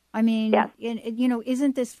that. I mean, yes.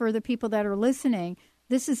 Isn't this for the people that are listening?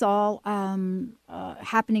 This is all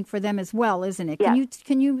happening for them as well, isn't it? Yes.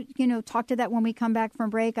 Can you talk to that when we come back from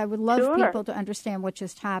break? I would love people to understand what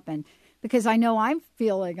just happened, because I know I'm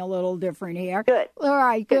feeling a little different here. Good. All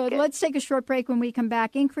right, good. Let's take a short break. When we come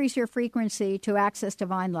back, increase your frequency to access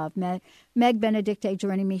divine love. Meg Benedicte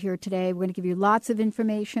joining me here today. We're going to give you lots of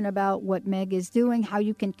information about what Meg is doing, how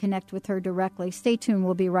you can connect with her directly. Stay tuned.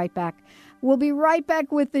 We'll be right back. We'll be right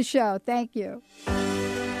back with the show. Thank you.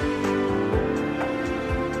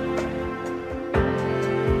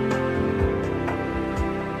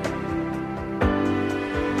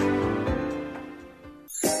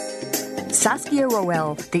 Saskia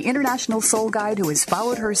Roel, the international soul guide who has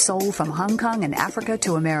followed her soul from Hong Kong and Africa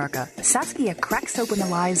to America. Saskia cracks open the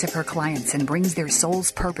lives of her clients and brings their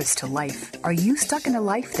soul's purpose to life. Are you stuck in a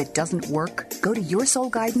life that doesn't work? Go to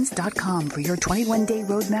yoursoulguidance.com for your 21-day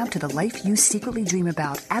roadmap to the life you secretly dream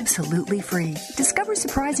about, absolutely free. Discover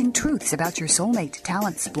surprising truths about your soulmate,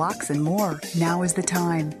 talents, blocks, and more. Now is the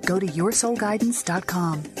time. Go to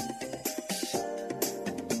yoursoulguidance.com.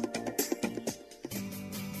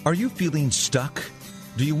 Are you feeling stuck?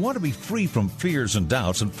 Do you want to be free from fears and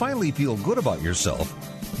doubts and finally feel good about yourself,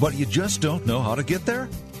 but you just don't know how to get there?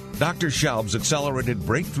 Dr. Schaub's Accelerated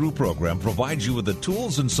Breakthrough Program provides you with the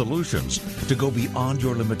tools and solutions to go beyond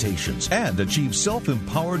your limitations and achieve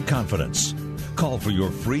self-empowered confidence. Call for your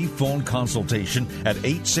free phone consultation at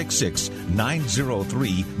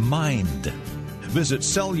 866-903-MIND. Visit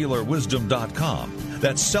cellularwisdom.com.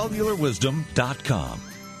 That's cellularwisdom.com.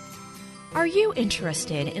 Are you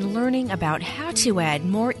interested in learning about how to add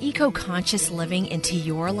more eco-conscious living into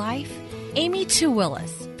your life? Amy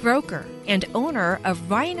Willis, broker and owner of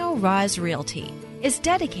Rhino Roz Realty, is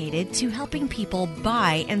dedicated to helping people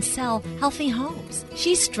buy and sell healthy homes.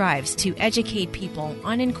 She strives to educate people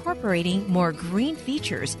on incorporating more green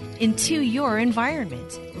features into your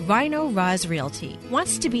environment. Rhino Roz Realty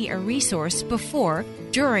wants to be a resource before,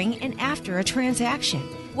 during, and after a transaction.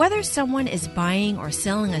 Whether someone is buying or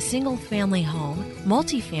selling a single-family home,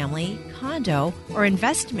 multifamily, condo, or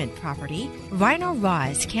investment property, Rhino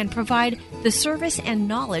Roz can provide the service and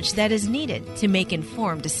knowledge that is needed to make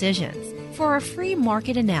informed decisions. For a free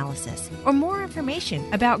market analysis or more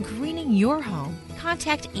information about greening your home,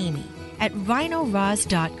 contact Amy at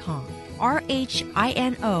rhinoroz.com,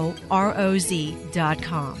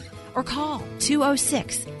 RHINOROZ.com, or call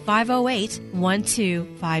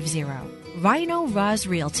 206-508-1250. Rhino Roz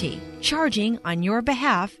Realty, charging on your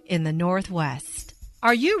behalf in the Northwest.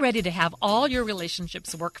 Are you ready to have all your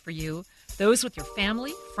relationships work for you? Those with your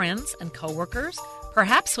family, friends, and coworkers?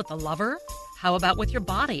 Perhaps with a lover? How about with your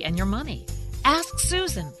body and your money? Ask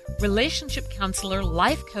Susan. Relationship counselor,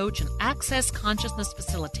 life coach, and access consciousness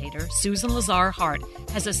facilitator Susan Lazar-Hart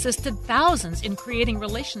has assisted thousands in creating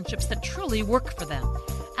relationships that truly work for them.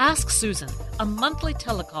 Ask Susan, a monthly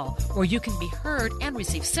telecall where you can be heard and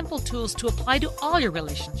receive simple tools to apply to all your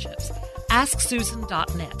relationships.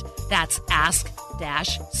 AskSusan.net. That's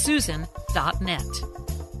ask-susan.net.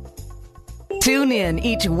 Tune in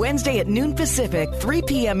each Wednesday at noon Pacific, 3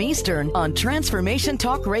 p.m. Eastern on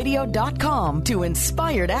TransformationTalkRadio.com to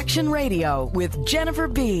Inspired Action Radio with Jennifer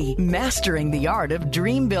B. Mastering the art of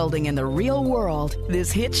dream building in the real world.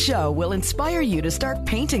 This hit show will inspire you to start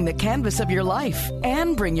painting the canvas of your life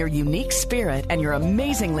and bring your unique spirit and your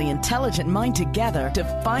amazingly intelligent mind together to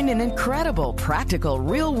find an incredible, practical,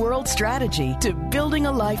 real-world strategy to building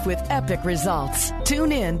a life with epic results.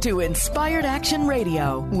 Tune in to Inspired Action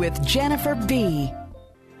Radio with Jennifer B. If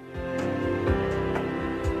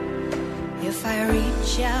I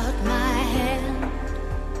reach out my hand,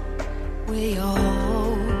 will you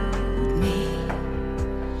hold me?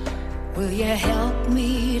 Will you help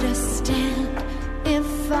me to stand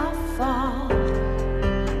if I fall?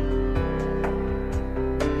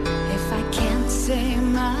 If I can't say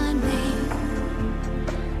my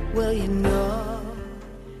name, will you know?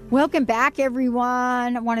 Welcome back,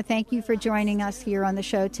 everyone. I want to thank you for joining us here on the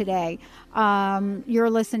show today. You're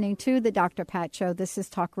listening to the Dr. Pat Show. This is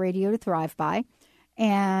Talk Radio to Thrive By.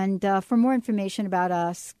 And for more information about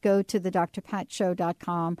us, go to the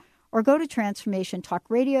drpatshow.com or go to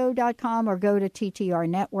transformationtalkradio.com or go to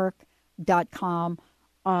ttrnetwork.com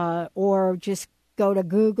or just go to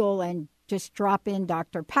Google and just drop in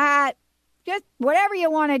Dr. Pat. Just whatever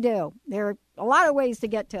you want to do. There are a lot of ways to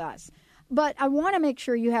get to us. But I want to make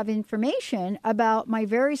sure you have information about my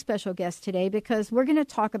very special guest today because we're going to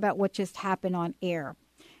talk about what just happened on air.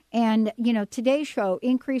 And, you know, today's show,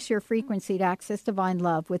 Increase Your Frequency to Access Divine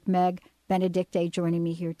Love with Meg Benedicte joining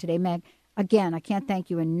me here today. Meg, again, I can't thank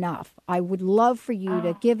you enough. I would love for you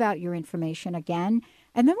to give out your information again.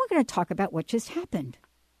 And then we're going to talk about what just happened.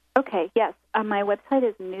 Okay, yes. My website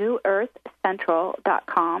is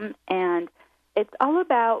newearthcentral.com, and it's all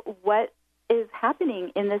about what is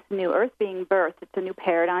happening in this new earth being birthed. It's a new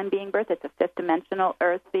paradigm being birthed. It's a fifth-dimensional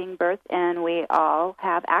earth being birthed, and we all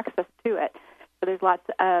have access to it. So there's lots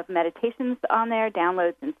of meditations on there,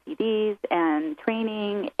 downloads and CDs and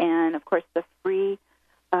training, and, of course, the free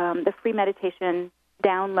meditation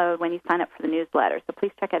download when you sign up for the newsletter. So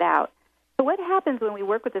please check it out. So what happens when we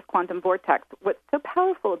work with this quantum vortex? What's so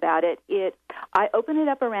powerful about it, I open it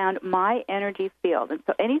up around my energy field. And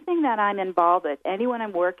so anything that I'm involved with, anyone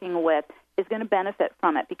I'm working with, is going to benefit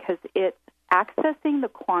from it because it's accessing the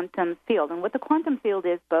quantum field. And what the quantum field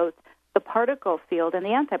is, both the particle field and the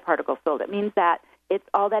antiparticle field. It means that it's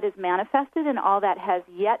all that is manifested and all that has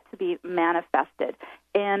yet to be manifested.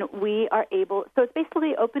 And we are able, so it's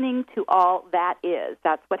basically opening to all that is.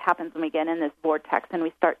 That's what happens when we get in this vortex and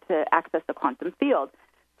we start to access the quantum field.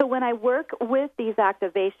 So when I work with these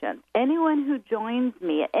activations, anyone who joins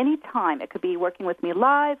me at any time, it could be working with me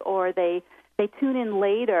live or they tune in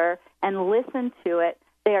later and listen to it,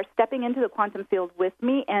 they are stepping into the quantum field with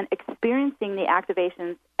me and experiencing the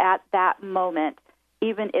activations at that moment,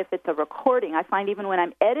 even if it's a recording. I find even when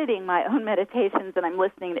I'm editing my own meditations and I'm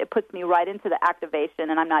listening, it puts me right into the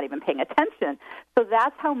activation and I'm not even paying attention. So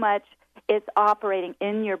that's how much it's operating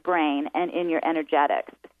in your brain and in your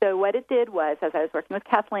energetics. So what it did was, as I was working with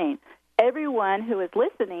Kathleen, everyone who was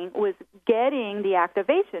listening was getting the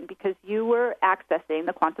activation because you were accessing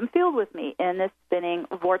the quantum field with me in this spinning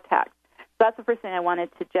vortex. So that's the first thing I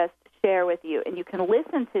wanted to just share with you. And you can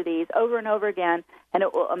listen to these over and over again, and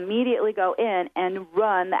it will immediately go in and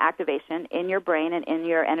run the activation in your brain and in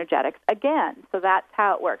your energetics again. So that's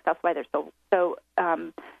how it works. That's why they're so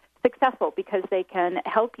successful because they can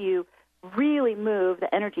help you really move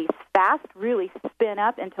the energy fast, really spin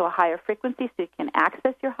up into a higher frequency so you can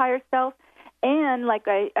access your higher self. And like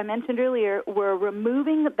I mentioned earlier, we're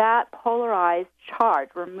removing that polarized charge.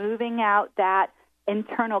 We're moving out that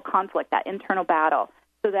internal conflict, that internal battle,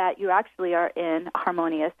 so that you actually are in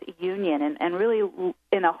harmonious union and really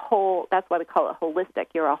in a whole, that's why we call it holistic.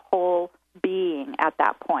 You're a whole being at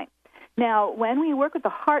that point. Now, when we work with the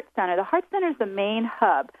Heart Center is the main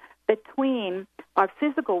hub between our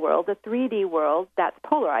physical world, the 3D world that's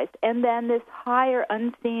polarized, and then this higher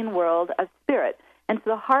unseen world of spirit. And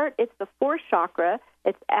so the heart, it's the fourth chakra.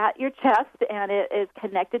 It's at your chest, and it is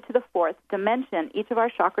connected to the fourth dimension. Each of our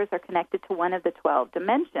chakras are connected to one of the 12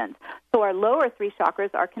 dimensions. So our lower three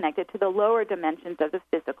chakras are connected to the lower dimensions of the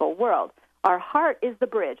physical world. Our heart is the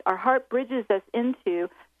bridge. Our heart bridges us into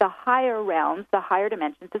the higher realms, the higher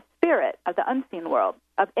dimensions of spirit, of the unseen world,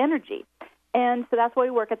 of energy. And so that's why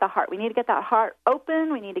we work at the heart. We need to get that heart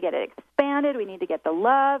open. We need to get it expanded. We need to get the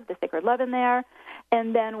love, the sacred love in there.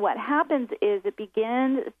 And then what happens is it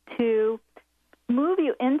begins to move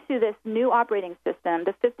you into this new operating system,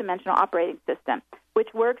 the fifth dimensional operating system, which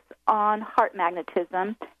works on heart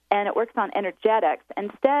magnetism, and it works on energetics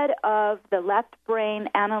instead of the left brain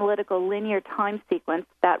analytical linear time sequence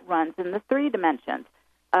that runs in the three dimensions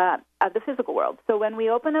of the physical world. So when we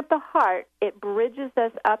open up the heart, it bridges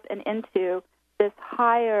us up and into this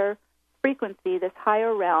higher frequency, this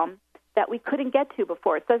higher realm that we couldn't get to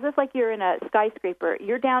before. It's as if like you're in a skyscraper.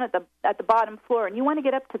 You're down at the bottom floor, and you want to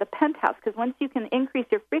get up to the penthouse, because once you can increase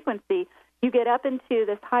your frequency, you get up into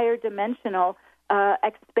this higher dimensional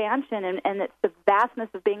expansion, and it's the vastness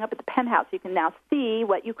of being up at the penthouse. You can now see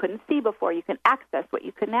what you couldn't see before. You can access what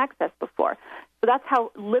you couldn't access before. So that's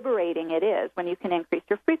how liberating it is when you can increase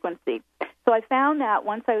your frequency. So I found that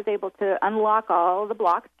once I was able to unlock all the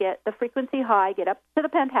blocks, get the frequency high, get up to the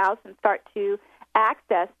penthouse, and start to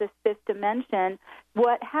access this fifth dimension,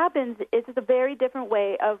 what happens is it's a very different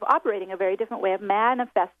way of operating, a very different way of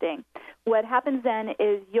manifesting. What happens then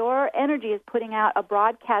is your energy is putting out a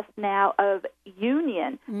broadcast now of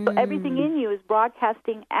union. So everything in you is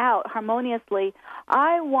broadcasting out harmoniously.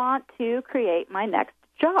 I want to create my next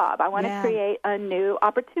job. I want to create a new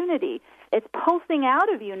opportunity. It's pulsing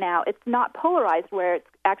out of you now. It's not polarized where it's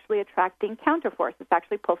actually attracting counterforce. It's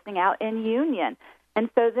actually pulsing out in union. And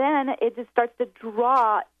so then it just starts to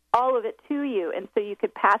draw all of it to you. And so you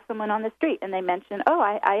could pass someone on the street and they mention, oh,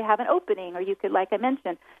 I have an opening. Or you could, like I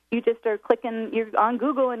mentioned, you just are clicking, you're on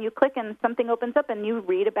Google and you click and something opens up and you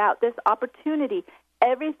read about this opportunity.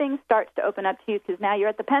 Everything starts to open up to you because now you're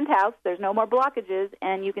at the penthouse. There's no more blockages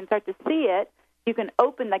and you can start to see it. You can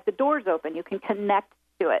open, like the doors open. You can connect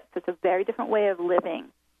to it. So it's a very different way of living.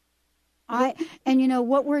 And you know,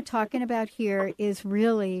 what we're talking about here is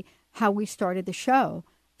really how we started the show,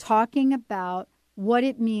 talking about what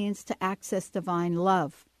it means to access divine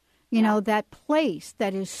love. You know, that place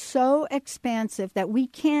that is so expansive that we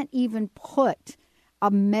can't even put a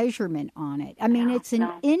measurement on it. I mean, it's an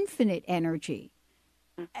infinite energy.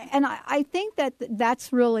 And I think that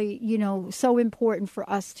that's really, you know, so important for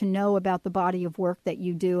us to know about the body of work that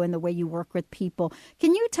you do and the way you work with people.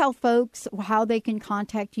 Can you tell folks how they can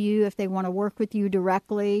contact you if they want to work with you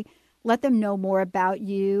directly? Let them know more about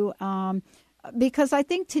you. Because I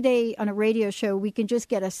think today on a radio show, we can just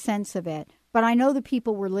get a sense of it. But I know the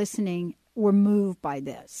people were listening were moved by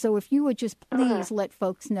this. So if you would just please let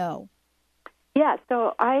folks know. Yeah,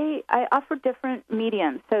 so I offer different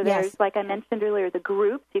mediums. So there's, like I mentioned earlier, the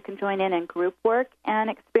groups. You can join in group work and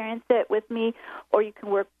experience it with me, or you can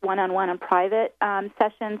work one-on-one on private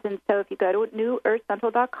sessions. And so if you go to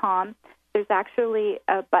newearthcentral.com, there's actually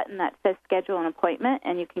a button that says schedule an appointment,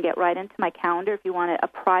 and you can get right into my calendar if you want a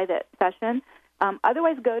private session.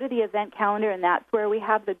 Otherwise, go to the event calendar, and that's where we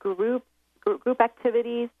have the group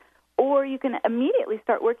activities. Or you can immediately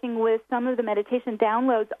start working with some of the meditation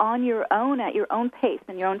downloads on your own, at your own pace,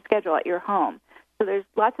 and your own schedule at your home. So there's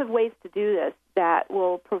lots of ways to do this that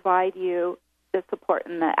will provide you the support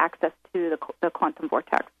and the access to the quantum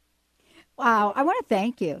vortex. Wow. I want to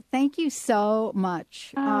thank you. Thank you so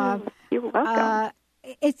much. You're welcome.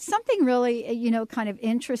 It's something really, you know, kind of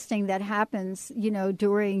interesting that happens, you know,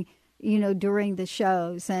 during the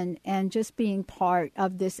shows and just being part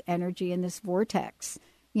of this energy and this vortex,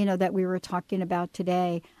 you know, that we were talking about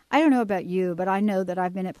today. I don't know about you, but I know that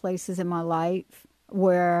I've been at places in my life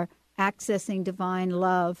where accessing divine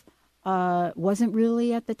love wasn't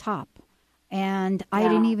really at the top. And I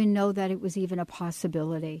didn't even know that it was even a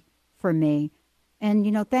possibility for me. And,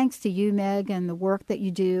 you know, thanks to you, Meg, and the work that you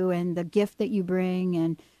do and the gift that you bring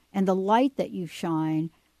and the light that you shine,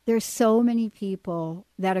 there's so many people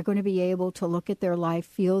that are going to be able to look at their life,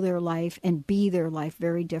 feel their life, and be their life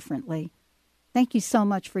very differently. Thank you so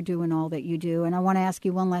much for doing all that you do. And I want to ask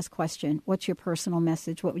you one last question. What's your personal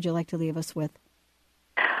message? What would you like to leave us with?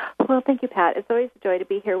 Well, thank you, Pat. It's always a joy to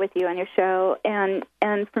be here with you on your show. And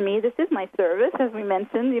for me, this is my service, as we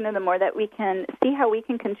mentioned. The more that we can see how we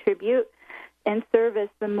can contribute in service,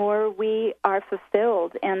 the more we are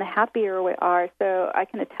fulfilled and the happier we are. So I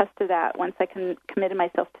can attest to that once I committed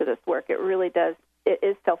myself to this work. It really does. It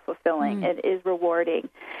is self-fulfilling. It is rewarding.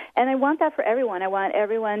 And I want that for everyone. I want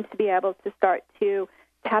everyone to be able to start to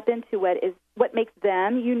tap into what makes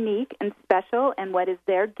them unique and special, and what is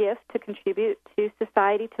their gift to contribute to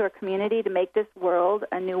society, to our community, to make this world,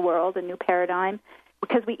 a new paradigm,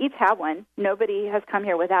 because we each have one. Nobody has come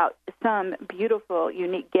here without some beautiful,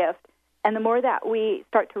 unique gift. And the more that we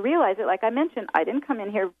start to realize it, like I mentioned, I didn't come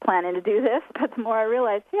in here planning to do this, but the more I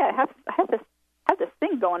realize, hey, I have this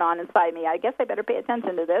thing going on inside me. I guess I better pay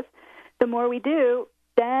attention to this. The more we do,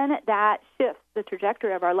 then that shifts the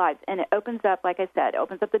trajectory of our lives, and it opens up, like I said,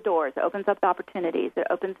 opens up the doors, it opens up the opportunities, it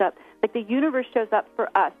opens up, like the universe shows up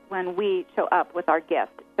for us when we show up with our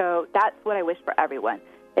gift. So that's what I wish for everyone,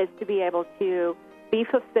 is to be able to be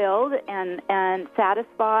fulfilled and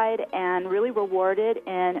satisfied and really rewarded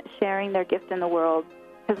in sharing their gift in the world,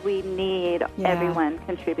 because we need everyone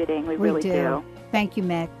contributing. We really do. Thank you,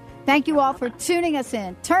 Meg. Thank you all for tuning us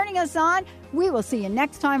in, turning us on. We will see you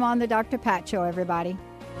next time on the Dr. Pat Show, everybody.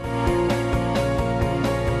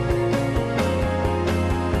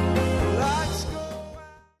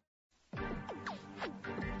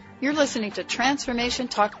 You're listening to Transformation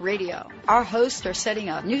Talk Radio. Our hosts are setting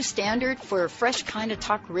a new standard for a fresh kind of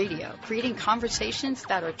talk radio, creating conversations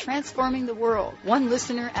that are transforming the world, one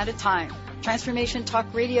listener at a time. Transformation Talk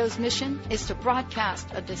Radio's mission is to broadcast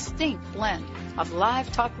a distinct blend of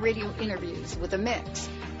live talk radio interviews with a mix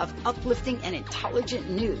of uplifting and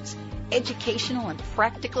intelligent news, educational and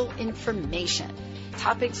practical information.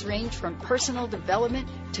 Topics range from personal development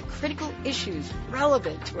to critical issues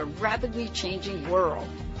relevant to a rapidly changing world.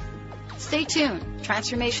 Stay tuned.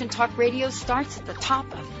 Transformation Talk Radio starts at the top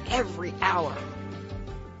of every hour.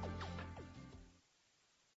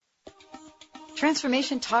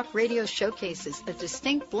 Transformation Talk Radio showcases a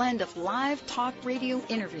distinct blend of live talk radio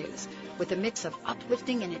interviews with a mix of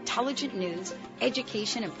uplifting and intelligent news,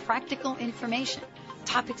 education, and practical information.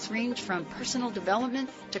 Topics range from personal development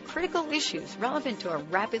to critical issues relevant to a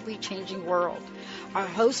rapidly changing world. Our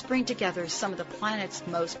hosts bring together some of the planet's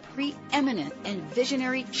most preeminent and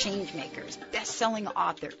visionary changemakers, best-selling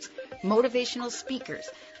authors, motivational speakers,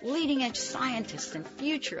 leading-edge scientists and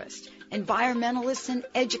futurists, environmentalists and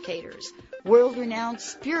educators, world-renowned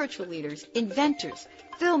spiritual leaders, inventors,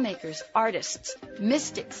 filmmakers, artists,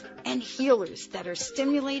 mystics, and healers that are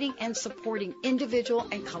stimulating and supporting individual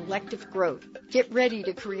and collective growth. Get ready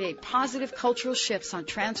to create positive cultural shifts on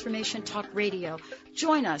Transformation Talk Radio.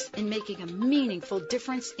 Join us in making a meaningful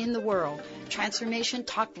difference in the world.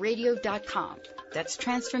 TransformationTalkRadio.com. That's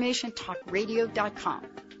TransformationTalkRadio.com.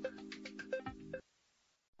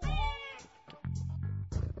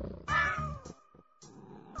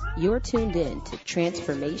 You're tuned in to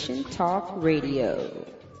Transformation Talk Radio.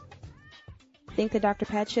 Think the Dr.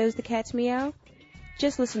 Pat Show's the cat's meow?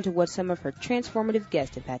 Just listen to what some of her transformative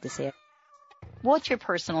guests have had to say. What's your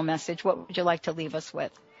personal message? What would you like to leave us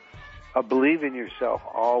with? Believe in yourself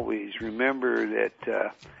always. Remember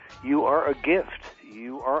that you are a gift.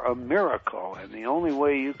 You are a miracle, and the only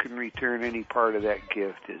way you can return any part of that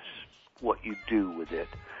gift is what you do with it.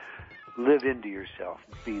 Live into yourself.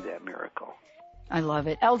 Be that miracle. I love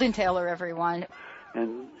it. Eldon Taylor, everyone.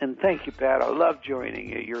 And thank you, Pat. I love joining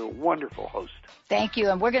you. You're a wonderful host. Thank you.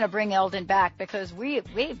 And we're going to bring Eldon back because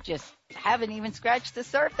we've just haven't even scratched the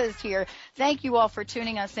surface here. Thank you all for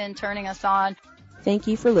tuning us in, turning us on. Thank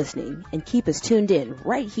you for listening, and keep us tuned in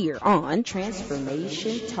right here on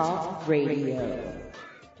Transformation Talk Radio.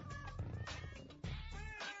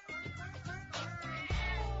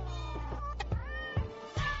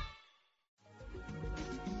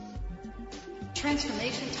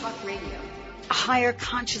 Transformation Talk Radio, a higher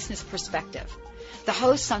consciousness perspective. The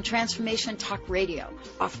hosts on Transformation Talk Radio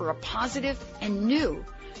offer a positive and new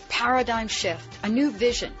paradigm shift, a new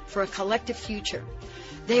vision for a collective future.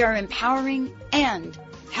 They are empowering and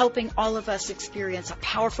helping all of us experience a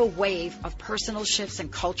powerful wave of personal shifts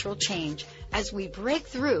and cultural change as we break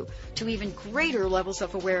through to even greater levels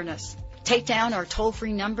of awareness. Take down our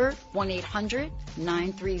toll-free number,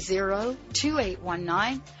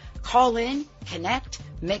 1-800-930-2819. Call in, connect,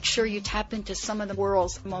 make sure you tap into some of the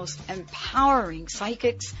world's most empowering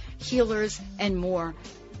psychics, healers, and more.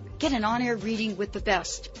 Get an on-air reading with the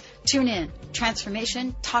best. Tune in,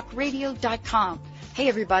 transformationtalkradio.com. Hey,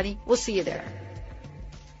 everybody, we'll see you there.